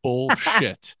like,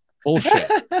 "Bullshit,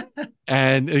 bullshit,"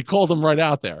 and it called them right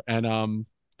out there. And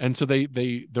so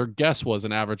their guess was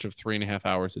an average of 3.5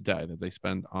 hours a day that they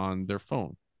spend on their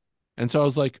phone. And so I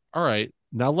was like, all right,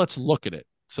 now let's look at it.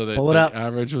 So that Pull it the up.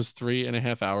 average was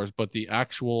 3.5 hours, but the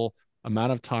actual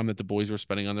amount of time that the boys were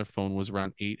spending on their phone was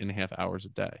around 8.5 hours a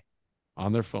day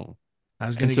on their phone. I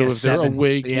was going And to so guess if they're 7.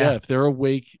 awake, Yeah, yeah, if they're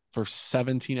awake for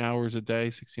 17 hours a day,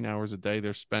 16 hours a day,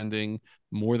 they're spending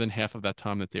more than half of that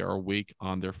time that they are awake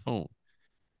on their phone.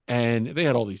 And they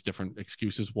had all these different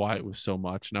excuses why it was so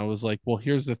much. And I was like, well,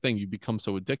 here's the thing. You become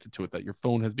so addicted to it that your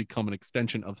phone has become an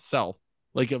extension of self.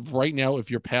 Like if right now, if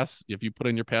you put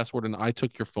in your password and I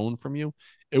took your phone from you,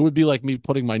 it would be like me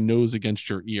putting my nose against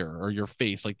your ear or your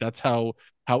face. Like that's how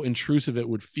intrusive it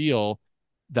would feel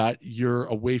that you're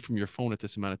away from your phone at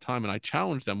this amount of time. And I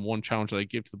challenged them. One challenge that I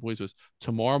gave to the boys was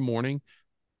tomorrow morning,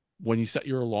 when you set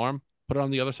your alarm, put it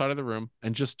on the other side of the room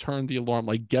and just turn the alarm,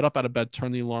 like get up out of bed,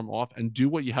 turn the alarm off, and do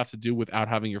what you have to do without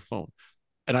having your phone.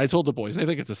 And I told the boys, they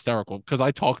think it's hysterical because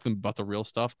I talk to them about the real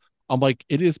stuff. I'm like,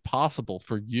 it is possible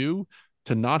for you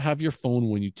to not have your phone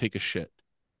when you take a shit.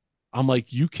 I'm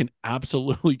like, you can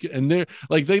absolutely, and they're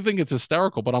like, they think it's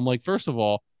hysterical, but I'm like, first of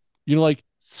all, like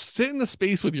sit in the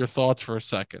space with your thoughts for a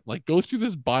second, like go through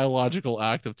this biological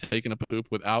act of taking a poop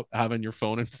without having your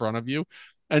phone in front of you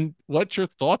and let your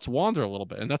thoughts wander a little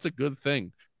bit. And that's a good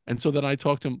thing. And so then I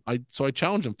talked to him. I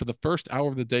challenged him for the first hour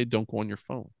of the day, don't go on your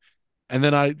phone. And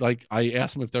then I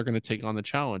asked them if they're going to take on the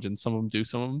challenge, and some of them do,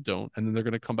 some of them don't. And then they're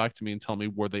going to come back to me and tell me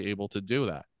were they able to do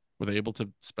that? Were they able to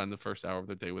spend the first hour of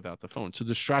the day without the phone? So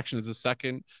distraction is the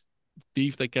second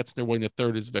thief that gets in their way, and the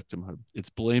third is victimhood. It's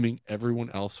blaming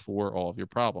everyone else for all of your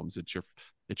problems. It's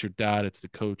your dad, it's the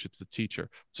coach, it's the teacher.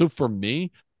 So for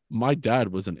me, my dad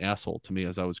was an asshole to me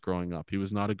as I was growing up. He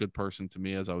was not a good person to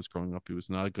me as I was growing up. He was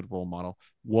not a good role model.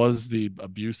 Was the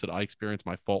abuse that I experienced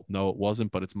my fault? No, it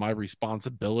wasn't, but it's my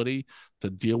responsibility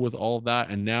to deal with all of that.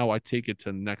 And now I take it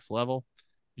to the next level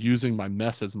using my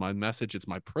mess as my message. It's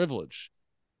my privilege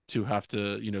to have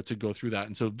to, to go through that.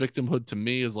 And so victimhood to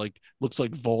me is like, looks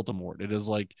like Voldemort. It is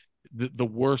like the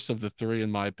worst of the three,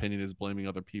 in my opinion, is blaming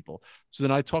other people. So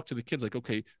then I talk to the kids like,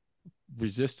 okay,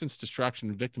 resistance, distraction,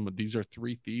 and victimhood, these are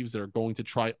three thieves that are going to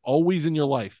try always in your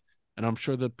life. And I'm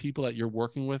sure the people that you're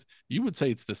working with, you would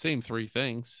say it's the same three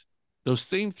things. Those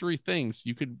same three things,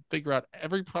 you could figure out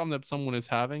every problem that someone is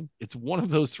having. It's one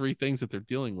of those three things that they're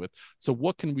dealing with. So,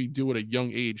 what can we do at a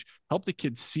young age? Help the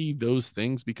kids see those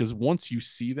things, because once you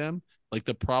see them, like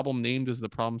the problem named is the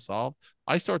problem solved.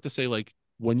 I start to say, like,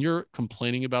 when you're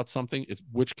complaining about something, it's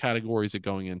which category is it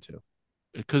going into?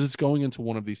 Because it's going into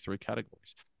one of these three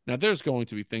categories. Now, there's going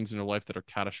to be things in your life that are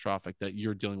catastrophic that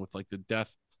you're dealing with, like the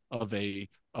death of a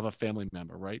family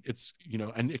member, right? It's,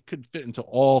 and it could fit into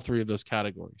all three of those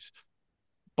categories.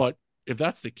 But if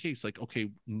that's the case, like, okay,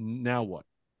 now what?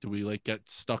 Do we like get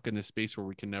stuck in this space where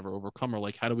we can never overcome, or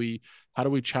like how do we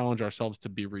challenge ourselves to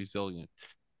be resilient?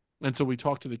 And so we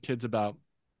talk to the kids about,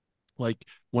 like,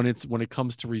 when it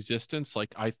comes to resistance,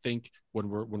 like I think when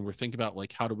we're thinking about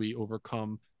like how do we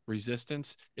overcome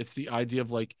resistance, it's the idea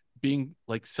of like being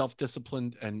like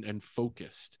self-disciplined and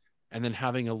focused, and then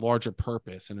having a larger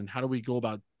purpose. And then how do we go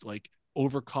about like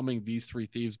overcoming these three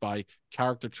thieves by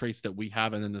character traits that we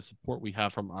have, and then the support we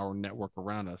have from our network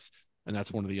around us. And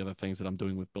that's one of the other things that I'm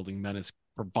doing with Building Men, is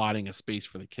providing a space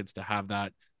for the kids to have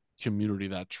that community,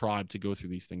 that tribe, to go through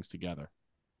these things together.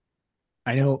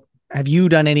 I know. Have you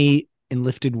done any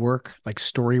enlifted work, like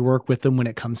story work with them when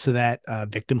it comes to that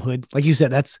victimhood? Like you said,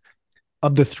 that's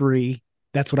of the three.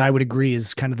 That's what I would agree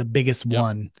is kind of the biggest Yep.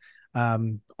 one.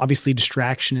 Obviously,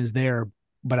 distraction is there,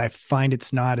 but I find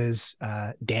it's not as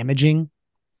damaging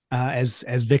as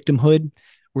victimhood.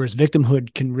 Whereas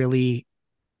victimhood can really,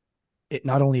 it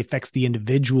not only affects the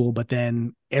individual, but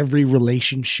then every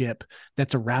relationship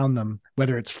that's around them,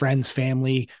 whether it's friends,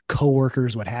 family,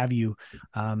 coworkers, what have you.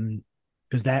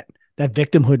 Because that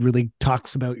victimhood really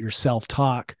talks about your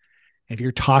self-talk. If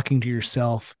you're talking to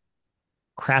yourself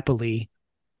crappily,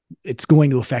 it's going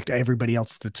to affect everybody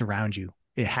else that's around you.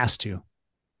 It has to.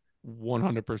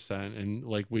 100%. And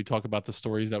like we talk about the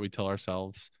stories that we tell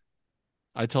ourselves.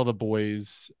 I tell the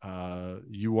boys,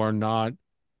 you are not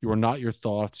your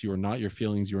thoughts, you are not your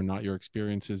feelings, you are not your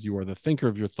experiences. You are the thinker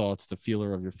of your thoughts, the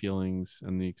feeler of your feelings,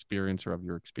 and the experiencer of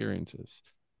your experiences.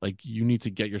 Like, you need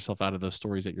to get yourself out of those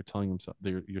stories that you're telling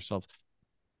yourself.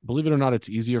 Believe it or not, it's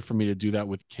easier for me to do that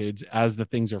with kids as the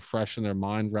things are fresh in their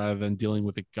mind, rather than dealing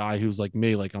with a guy who's like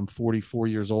me. Like, I'm 44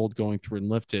 years old, going through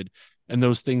Enlifted, and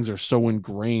those things are so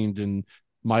ingrained in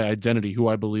my identity, who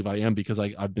I believe I am, because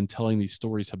I've been telling these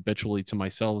stories habitually to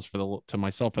myself for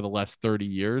the last 30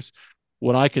 years.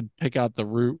 When I could pick out the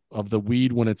root of the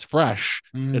weed when it's fresh,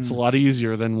 it's a Mm. lot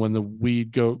easier than when the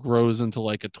weed grows into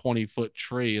like a 20-foot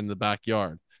tree in the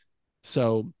backyard.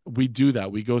 So we do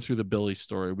that. We go through the Billy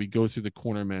story. We go through the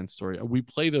corner man story. We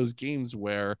play those games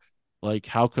where, like,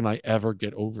 how can I ever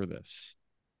get over this?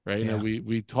 Right. And Yeah.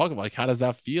 we talk about, like, how does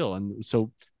that feel? And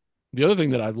so the other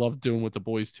thing that I love doing with the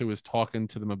boys too is talking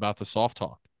to them about the soft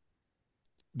talk,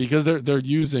 because they're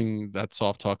using that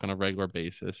soft talk on a regular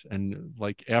basis. And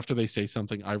like, after they say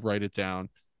something, I write it down,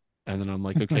 and then I'm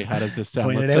like, okay, how does this sound?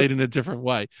 Point it Let's say out. it in a different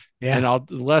way. Yeah. And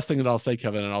the last thing that I'll say,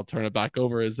 Kevin, and I'll turn it back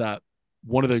over, is that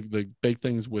one of the big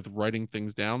things with writing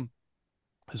things down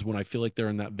is, when I feel like they're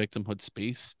in that victimhood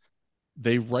space,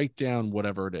 they write down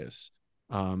whatever it is.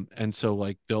 And so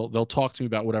like they'll talk to me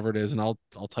about whatever it is, and I'll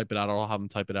type it out, or I'll have them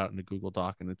type it out in a Google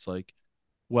Doc, and it's like,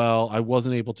 well, I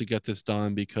wasn't able to get this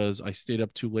done because I stayed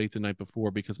up too late the night before,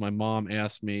 because my mom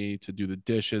asked me to do the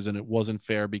dishes, and it wasn't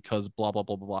fair because blah blah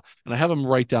blah blah blah. And I have them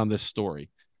write down this story,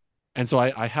 and so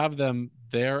I have them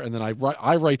there, and then I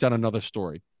write down another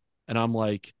story, and I'm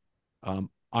like,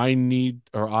 I need,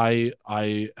 or I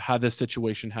had this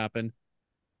situation happen.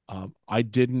 I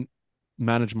didn't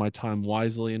manage my time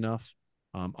wisely enough.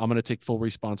 I'm going to take full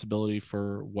responsibility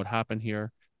for what happened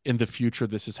here. In the future,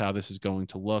 this is how this is going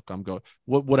to look. I'm going,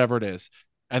 whatever it is.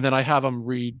 And then I have them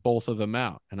read both of them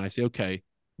out. And I say, okay,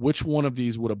 which one of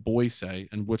these would a boy say,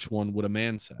 and which one would a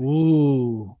man say?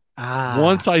 Ooh.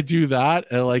 Once Ah. I do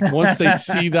that, and like once they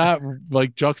see that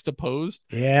like juxtaposed,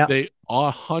 Yeah. they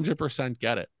 100%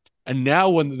 get it. And now,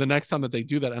 when the next time that they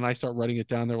do that, and I start writing it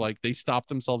down, they're like, they stop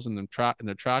themselves in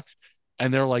their tracks,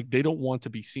 and they're like, they don't want to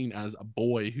be seen as a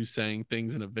boy who's saying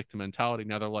things in a victim mentality.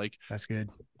 Now they're like, That's good.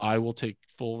 I will take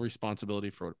full responsibility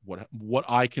for what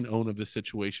I can own of this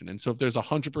situation. And so if there's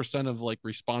 100% of like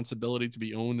responsibility to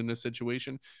be owned in this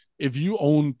situation, if you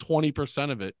own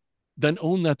 20% of it, then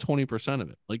own that 20% of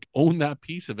it. Like, own that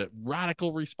piece of it.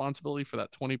 Radical responsibility for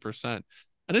that 20%.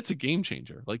 And it's a game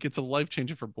changer. Like, it's a life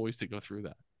changer for boys to go through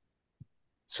that.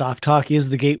 Soft talk is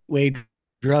the gateway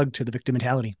drug to the victim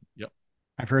mentality. Yep.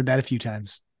 I've heard that a few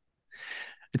times.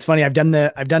 It's funny. I've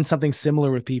done something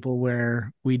similar with people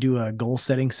where we do a goal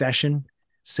setting session.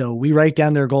 So we write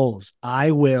down their goals.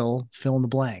 I will fill in the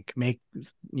blank,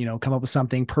 come up with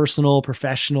something personal,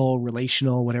 professional,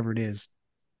 relational, whatever it is.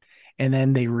 And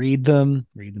then they read them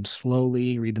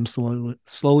slowly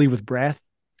with breath.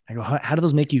 I go, how do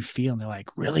those make you feel? And they're like,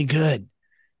 really good.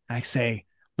 I say,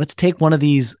 let's take one of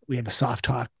these. We have a soft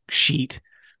talk sheet.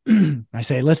 I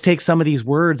say, let's take some of these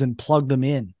words and plug them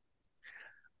in.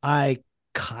 I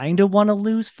kind of want to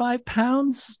lose 5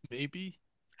 pounds. Maybe.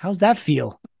 How's that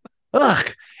feel?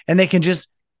 Ugh. And they can just,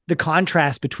 the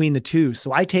contrast between the two.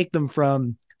 So I take them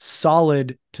from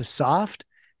solid to soft,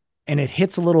 and it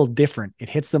hits a little different. It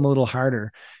hits them a little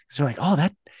harder. So they're like, oh,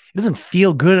 that it doesn't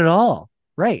feel good at all.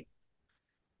 Right.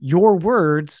 Your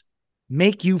words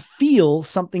make you feel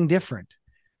something different.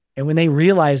 And when they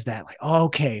realize that, like, oh,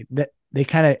 okay, that they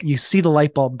kind of, you see the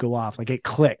light bulb go off, like it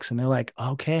clicks, and they're like,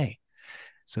 okay.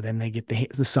 So then they get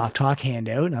the soft talk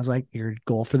handout. And I was like, your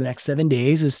goal for the next 7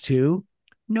 days is to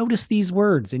notice these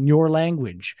words in your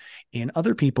language, in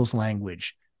other people's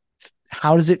language.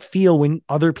 How does it feel when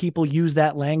other people use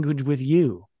that language with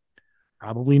you?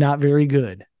 Probably not very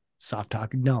good. Soft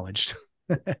talk acknowledged.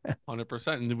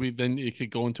 100%. And then it could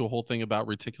go into a whole thing about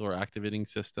reticular activating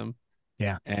system.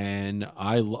 Yeah. And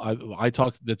I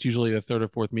talk, that's usually the third or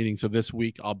fourth meeting. So next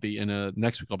week I'll be in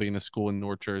a school in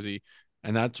North Jersey,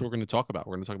 and that's what we're going to talk about.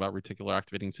 We're going to talk about reticular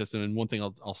activating system. And one thing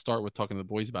I'll start with talking to the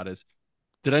boys about is,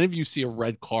 did any of you see a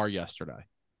red car yesterday?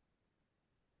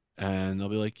 And they'll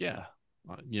be like, yeah,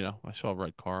 I saw a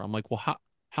red car. I'm like, well,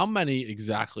 how many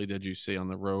exactly did you see on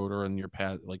the road or in your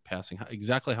path, like passing?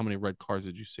 Exactly how many red cars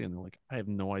did you see? And they're like, I have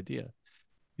no idea.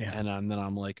 Yeah. And then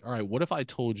I'm like, all right, what if I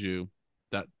told you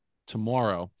that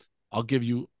tomorrow I'll give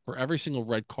you, for every single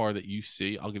red car that you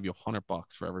see, I'll give you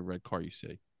 $100 for every red car you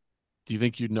see. Do you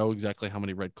think you'd know exactly how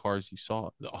many red cars you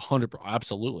saw? 100,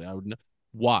 absolutely. I would know.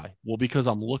 Why? Well, because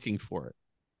I'm looking for it.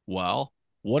 Well,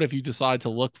 what if you decide to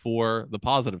look for the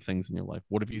positive things in your life?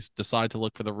 What if you decide to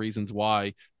look for the reasons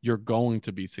why you're going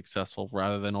to be successful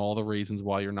rather than all the reasons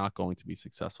why you're not going to be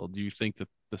successful? Do you think that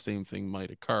the same thing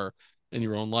might occur in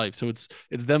your own life? So it's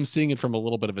them seeing it from a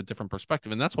little bit of a different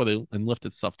perspective. And that's why the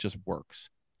Enlifted stuff just works.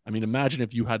 I mean, imagine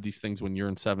if you had these things when you're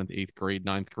in 7th, 8th grade,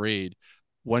 9th grade,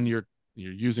 when you're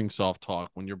using soft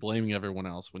talk, when you're blaming everyone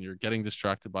else, when you're getting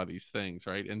distracted by these things,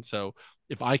 right? And so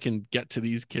if I can get to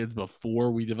these kids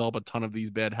before we develop a ton of these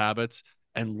bad habits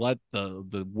and let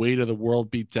the weight of the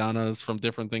world beat down on us from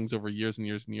different things over years and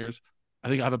years and years, I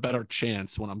think I have a better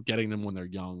chance when I'm getting them when they're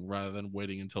young rather than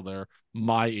waiting until they're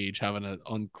my age having to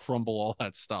uncrumble all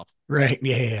that stuff. Right.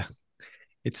 Yeah.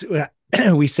 It's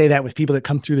we say that with people that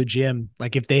come through the gym.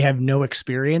 Like if they have no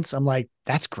experience, I'm like,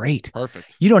 that's great.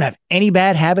 Perfect. You don't have any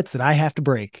bad habits that I have to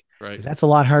break. Right. Because that's a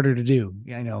lot harder to do.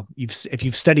 I know if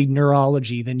you've studied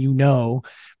neurology, then you know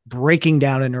breaking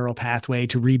down a neural pathway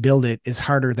to rebuild it is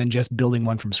harder than just building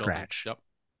one from scratch. Yep.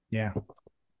 Yeah.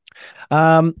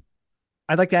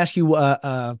 I'd like to ask you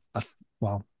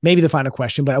well, maybe the final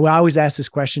question, but I always ask this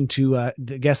question to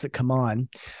the guests that come on.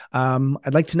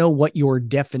 I'd like to know what your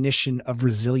definition of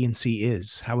resiliency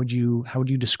is. How would you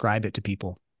describe it to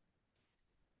people?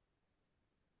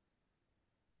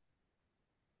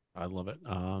 I love it.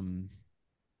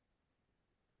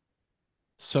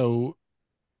 So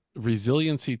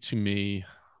resiliency to me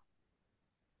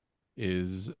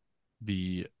is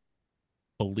the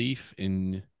belief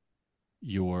in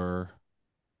your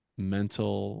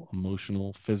mental,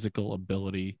 emotional, physical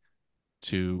ability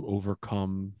to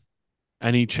overcome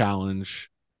any challenge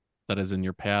that is in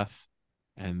your path,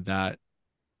 and that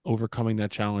overcoming that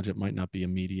challenge, it might not be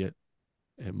immediate.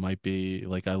 It might be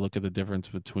like, I look at the difference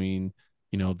between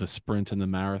the sprint and the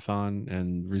marathon,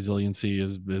 and resiliency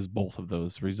is both of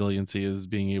those. Resiliency is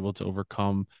being able to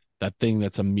overcome that thing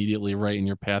that's immediately right in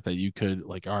your path that you could,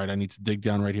 like, all right, I need to dig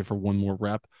down right here for one more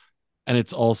rep. And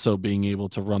it's also being able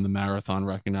to run the marathon,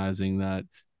 recognizing that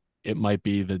it might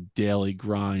be the daily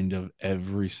grind of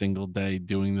every single day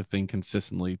doing the thing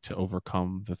consistently to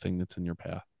overcome the thing that's in your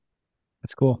path.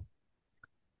 That's cool.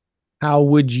 How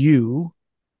would you,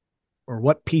 or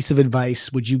what piece of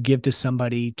advice would you give to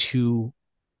somebody to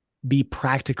be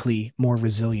practically more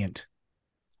resilient?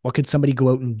 What could somebody go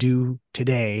out and do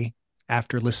today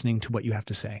after listening to what you have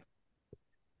to say?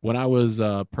 When I was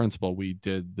principal, we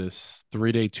did this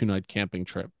 3-day, 2-night camping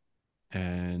trip.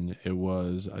 And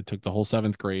I took the whole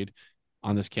 7th grade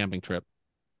on this camping trip.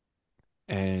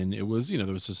 And it was, there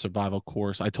was a survival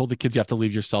course. I told the kids you have to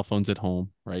leave your cell phones at home,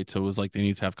 right? So it was like they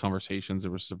need to have conversations.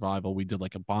 There was survival. We did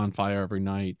like a bonfire every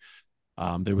night.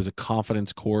 There was a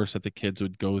confidence course that the kids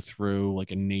would go through,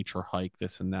 like a nature hike,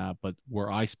 this and that. But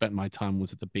where I spent my time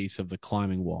was at the base of the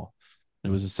climbing wall. It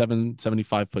was a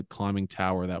 75-foot climbing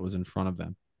tower that was in front of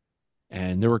them.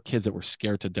 And there were kids that were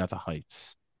scared to death of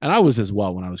heights. And I was as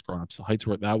well when I was growing up. So heights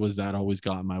were that always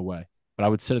got in my way. But I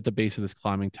would sit at the base of this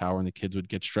climbing tower and the kids would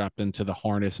get strapped into the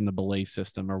harness and the belay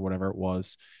system or whatever it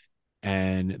was.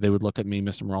 And they would look at me,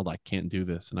 Mr. Morolda, I can't do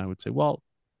this. And I would say, well,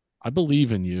 I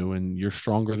believe in you and you're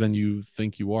stronger than you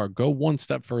think you are. Go one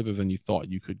step further than you thought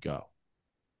you could go.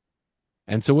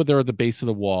 And so when they're at the base of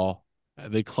the wall,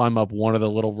 they climb up one of the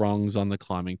little rungs on the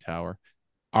climbing tower.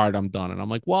 All right, I'm done. And I'm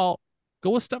like, well,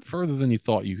 go a step further than you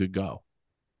thought you could go.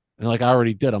 And like I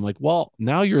already did. I'm like, well,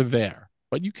 now you're there,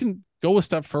 but you can go a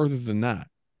step further than that.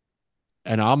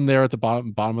 And I'm there at the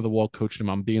bottom of the wall coaching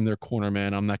them. I'm being their corner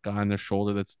man. I'm that guy on their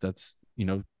shoulder that's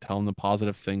telling them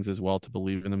positive things as well to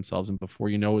believe in themselves. And before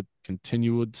you know it,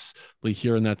 continuously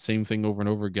hearing that same thing over and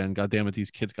over again. God damn it,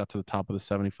 these kids got to the top of the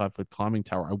 75-foot climbing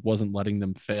tower. I wasn't letting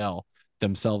them fail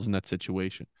themselves in that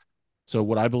situation. So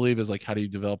what I believe is like, how do you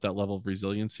develop that level of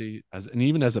resiliency and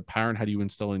even as a parent, how do you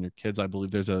instill in your kids? I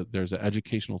believe there's an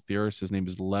educational theorist. His name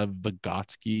is Lev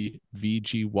Vygotsky,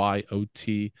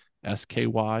 Vygotsky,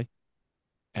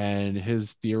 and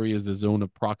his theory is the zone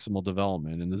of proximal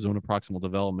development. And the zone of proximal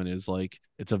development is like,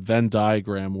 it's a Venn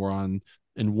diagram where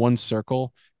in one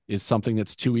circle is something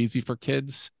that's too easy for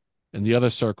kids, and the other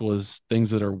circle is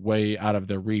things that are way out of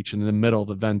their reach. And in the middle,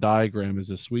 the Venn diagram is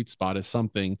a sweet spot, is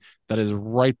something that is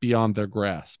right beyond their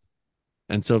grasp.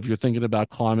 And so if you're thinking about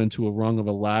climbing to a rung of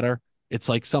a ladder, it's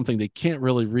like something they can't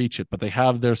really reach it, but they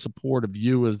have their support of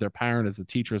you as their parent, as the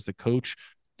teacher, as the coach,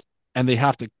 and they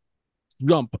have to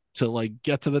jump to like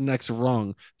get to the next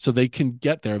rung so they can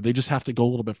get there. They just have to go a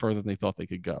little bit further than they thought they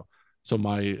could go. So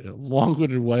my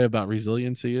long-winded way about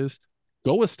resiliency is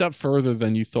go a step further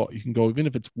than you thought you can go, even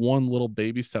if it's one little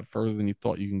baby step further than you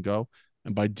thought you can go.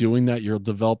 And by doing that, you'll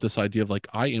develop this idea of like,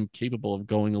 I am capable of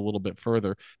going a little bit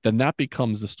further. Then that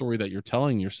becomes the story that you're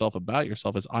telling yourself about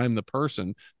yourself, is I'm the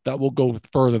person that will go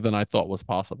further than I thought was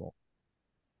possible.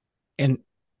 And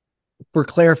for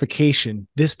clarification,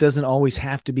 this doesn't always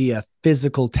have to be a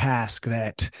physical task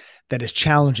that is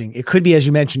challenging. It could be, as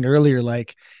you mentioned earlier,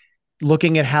 like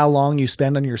looking at how long you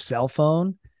spend on your cell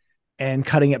phone and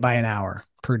cutting it by an hour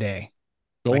per day.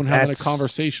 Go Like and having a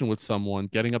conversation with someone,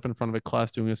 getting up in front of a class,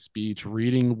 doing a speech,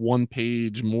 reading one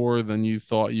page more than you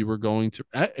thought you were going to.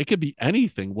 It could be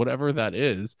anything, whatever that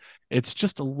is. It's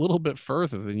just a little bit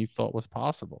further than you thought was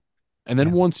possible. And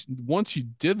then yeah. once you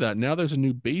did that, now there's a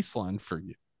new baseline for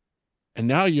you. And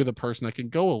now you're the person that can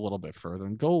go a little bit further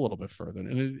and go a little bit further.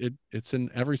 And it's in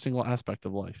every single aspect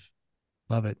of life.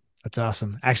 Love it. That's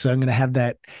awesome. Actually, I'm going to have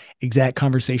that exact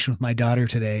conversation with my daughter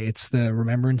today. It's the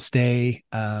Remembrance Day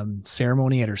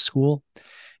ceremony at her school.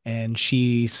 And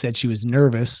she said she was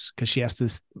nervous because she has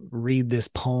to read this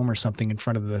poem or something in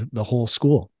front of the whole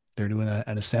school. They're doing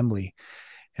an assembly.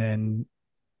 And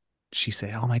she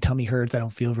said, oh, my tummy hurts. I don't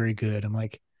feel very good. I'm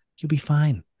like, you'll be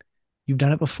fine. You've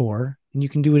done it before and you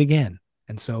can do it again.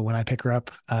 And so when I pick her up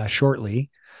shortly,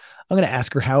 I'm going to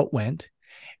ask her how it went,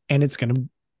 and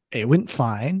it went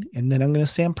fine. And then I'm going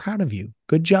to say, I'm proud of you.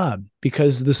 Good job.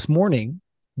 Because this morning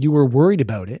you were worried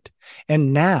about it.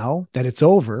 And now that it's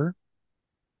over,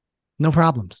 no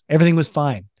problems. Everything was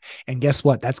fine. And guess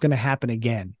what? That's going to happen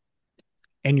again.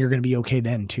 And you're going to be okay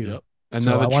then too. Yep. And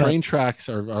so now the train tracks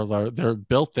are they're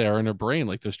built there in her brain.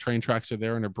 Like those train tracks are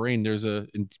there in her brain.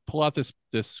 Pull out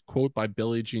this quote by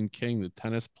Billie Jean King, the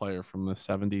tennis player from the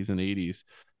 70s and 80s.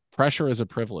 Pressure is a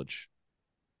privilege.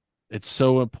 It's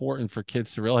so important for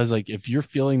kids to realize, like, if you're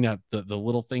feeling that the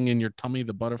little thing in your tummy,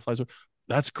 the butterflies,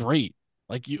 that's great.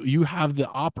 Like you have the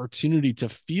opportunity to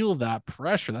feel that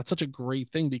pressure. That's such a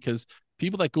great thing, because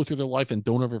people that go through their life and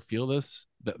don't ever feel this,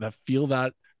 that feel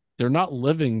that, they're not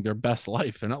living their best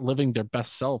life. They're not living their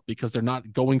best self because they're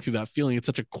not going through that feeling. It's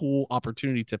such a cool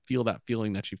opportunity to feel that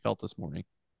feeling that she felt this morning.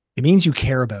 It means you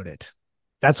care about it.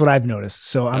 That's what I've noticed.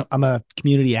 So I'm a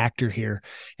community actor here.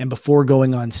 And before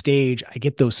going on stage, I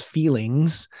get those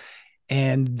feelings.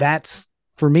 And that's,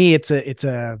 for me, it's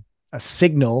a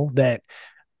signal that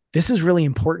this is really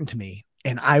important to me.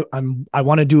 And I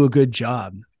want to do a good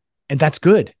job. And that's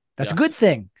good. That's a good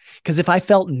thing. Because if I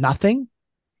felt nothing,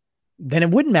 then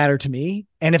it wouldn't matter to me.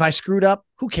 And if I screwed up,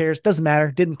 who cares? Doesn't matter.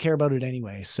 Didn't care about it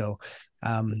anyway. So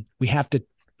we have to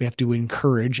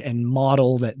encourage and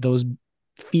model that those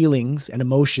feelings and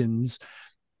emotions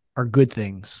are good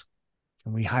things.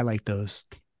 And we highlight those.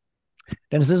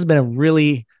 Dennis, this has been a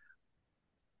really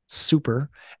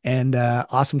super and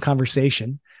awesome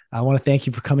conversation. I want to thank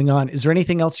you for coming on. Is there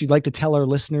anything else you'd like to tell our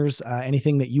listeners?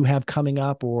 Anything that you have coming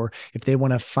up, or if they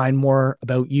want to find more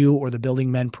about you or the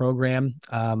Building Men program,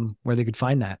 where they could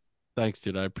find that? Thanks,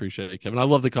 dude. I appreciate it, Kevin. I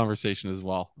love the conversation as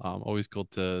well. Always cool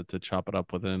to chop it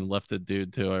up with an lefted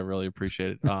dude too. I really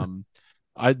appreciate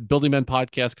it. Building Men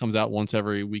podcast comes out once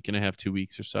every week and a half, 2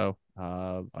 weeks or so.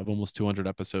 I've almost 200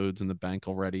 episodes in the bank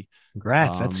already.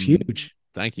 Congrats. That's huge.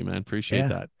 Thank you, man. Appreciate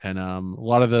that. And a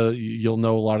lot of you'll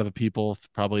know a lot of the people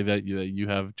probably that you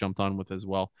have jumped on with as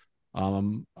well.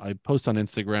 I post on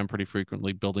Instagram pretty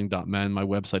frequently, building.men. My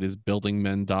website is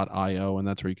buildingmen.io, and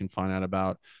that's where you can find out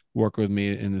about work with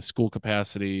me in the school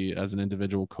capacity as an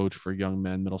individual coach for young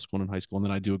men, middle school and high school. And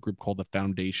then I do a group called the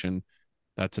Foundation.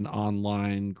 That's an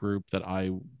online group that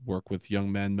I work with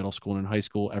young men, middle school and high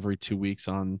school every 2 weeks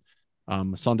on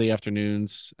Sunday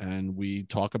afternoons. And we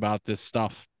talk about this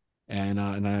stuff. And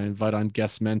I invite on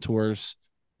guest mentors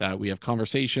that we have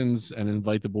conversations and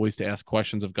invite the boys to ask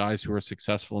questions of guys who are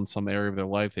successful in some area of their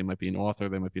life. They might be an author,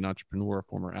 they might be an entrepreneur, a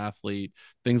former athlete,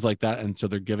 things like that. And so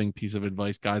they're giving piece of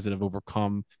advice, guys that have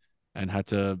overcome and had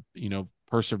to,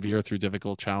 persevere through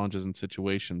difficult challenges and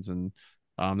situations. And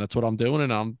that's what I'm doing.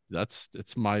 And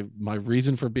it's my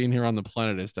reason for being here on the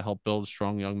planet is to help build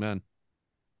strong young men.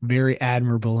 Very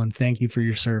admirable. And thank you for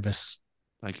your service.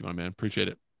 Thank you, my man. Appreciate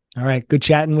it. All right. Good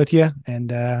chatting with you. And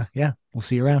we'll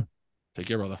see you around. Take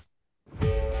care, brother.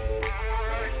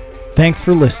 Thanks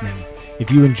for listening. If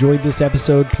you enjoyed this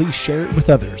episode, please share it with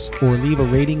others or leave a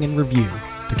rating and review.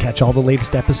 To catch all the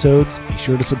latest episodes, be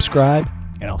sure to subscribe,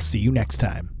 and I'll see you next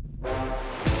time.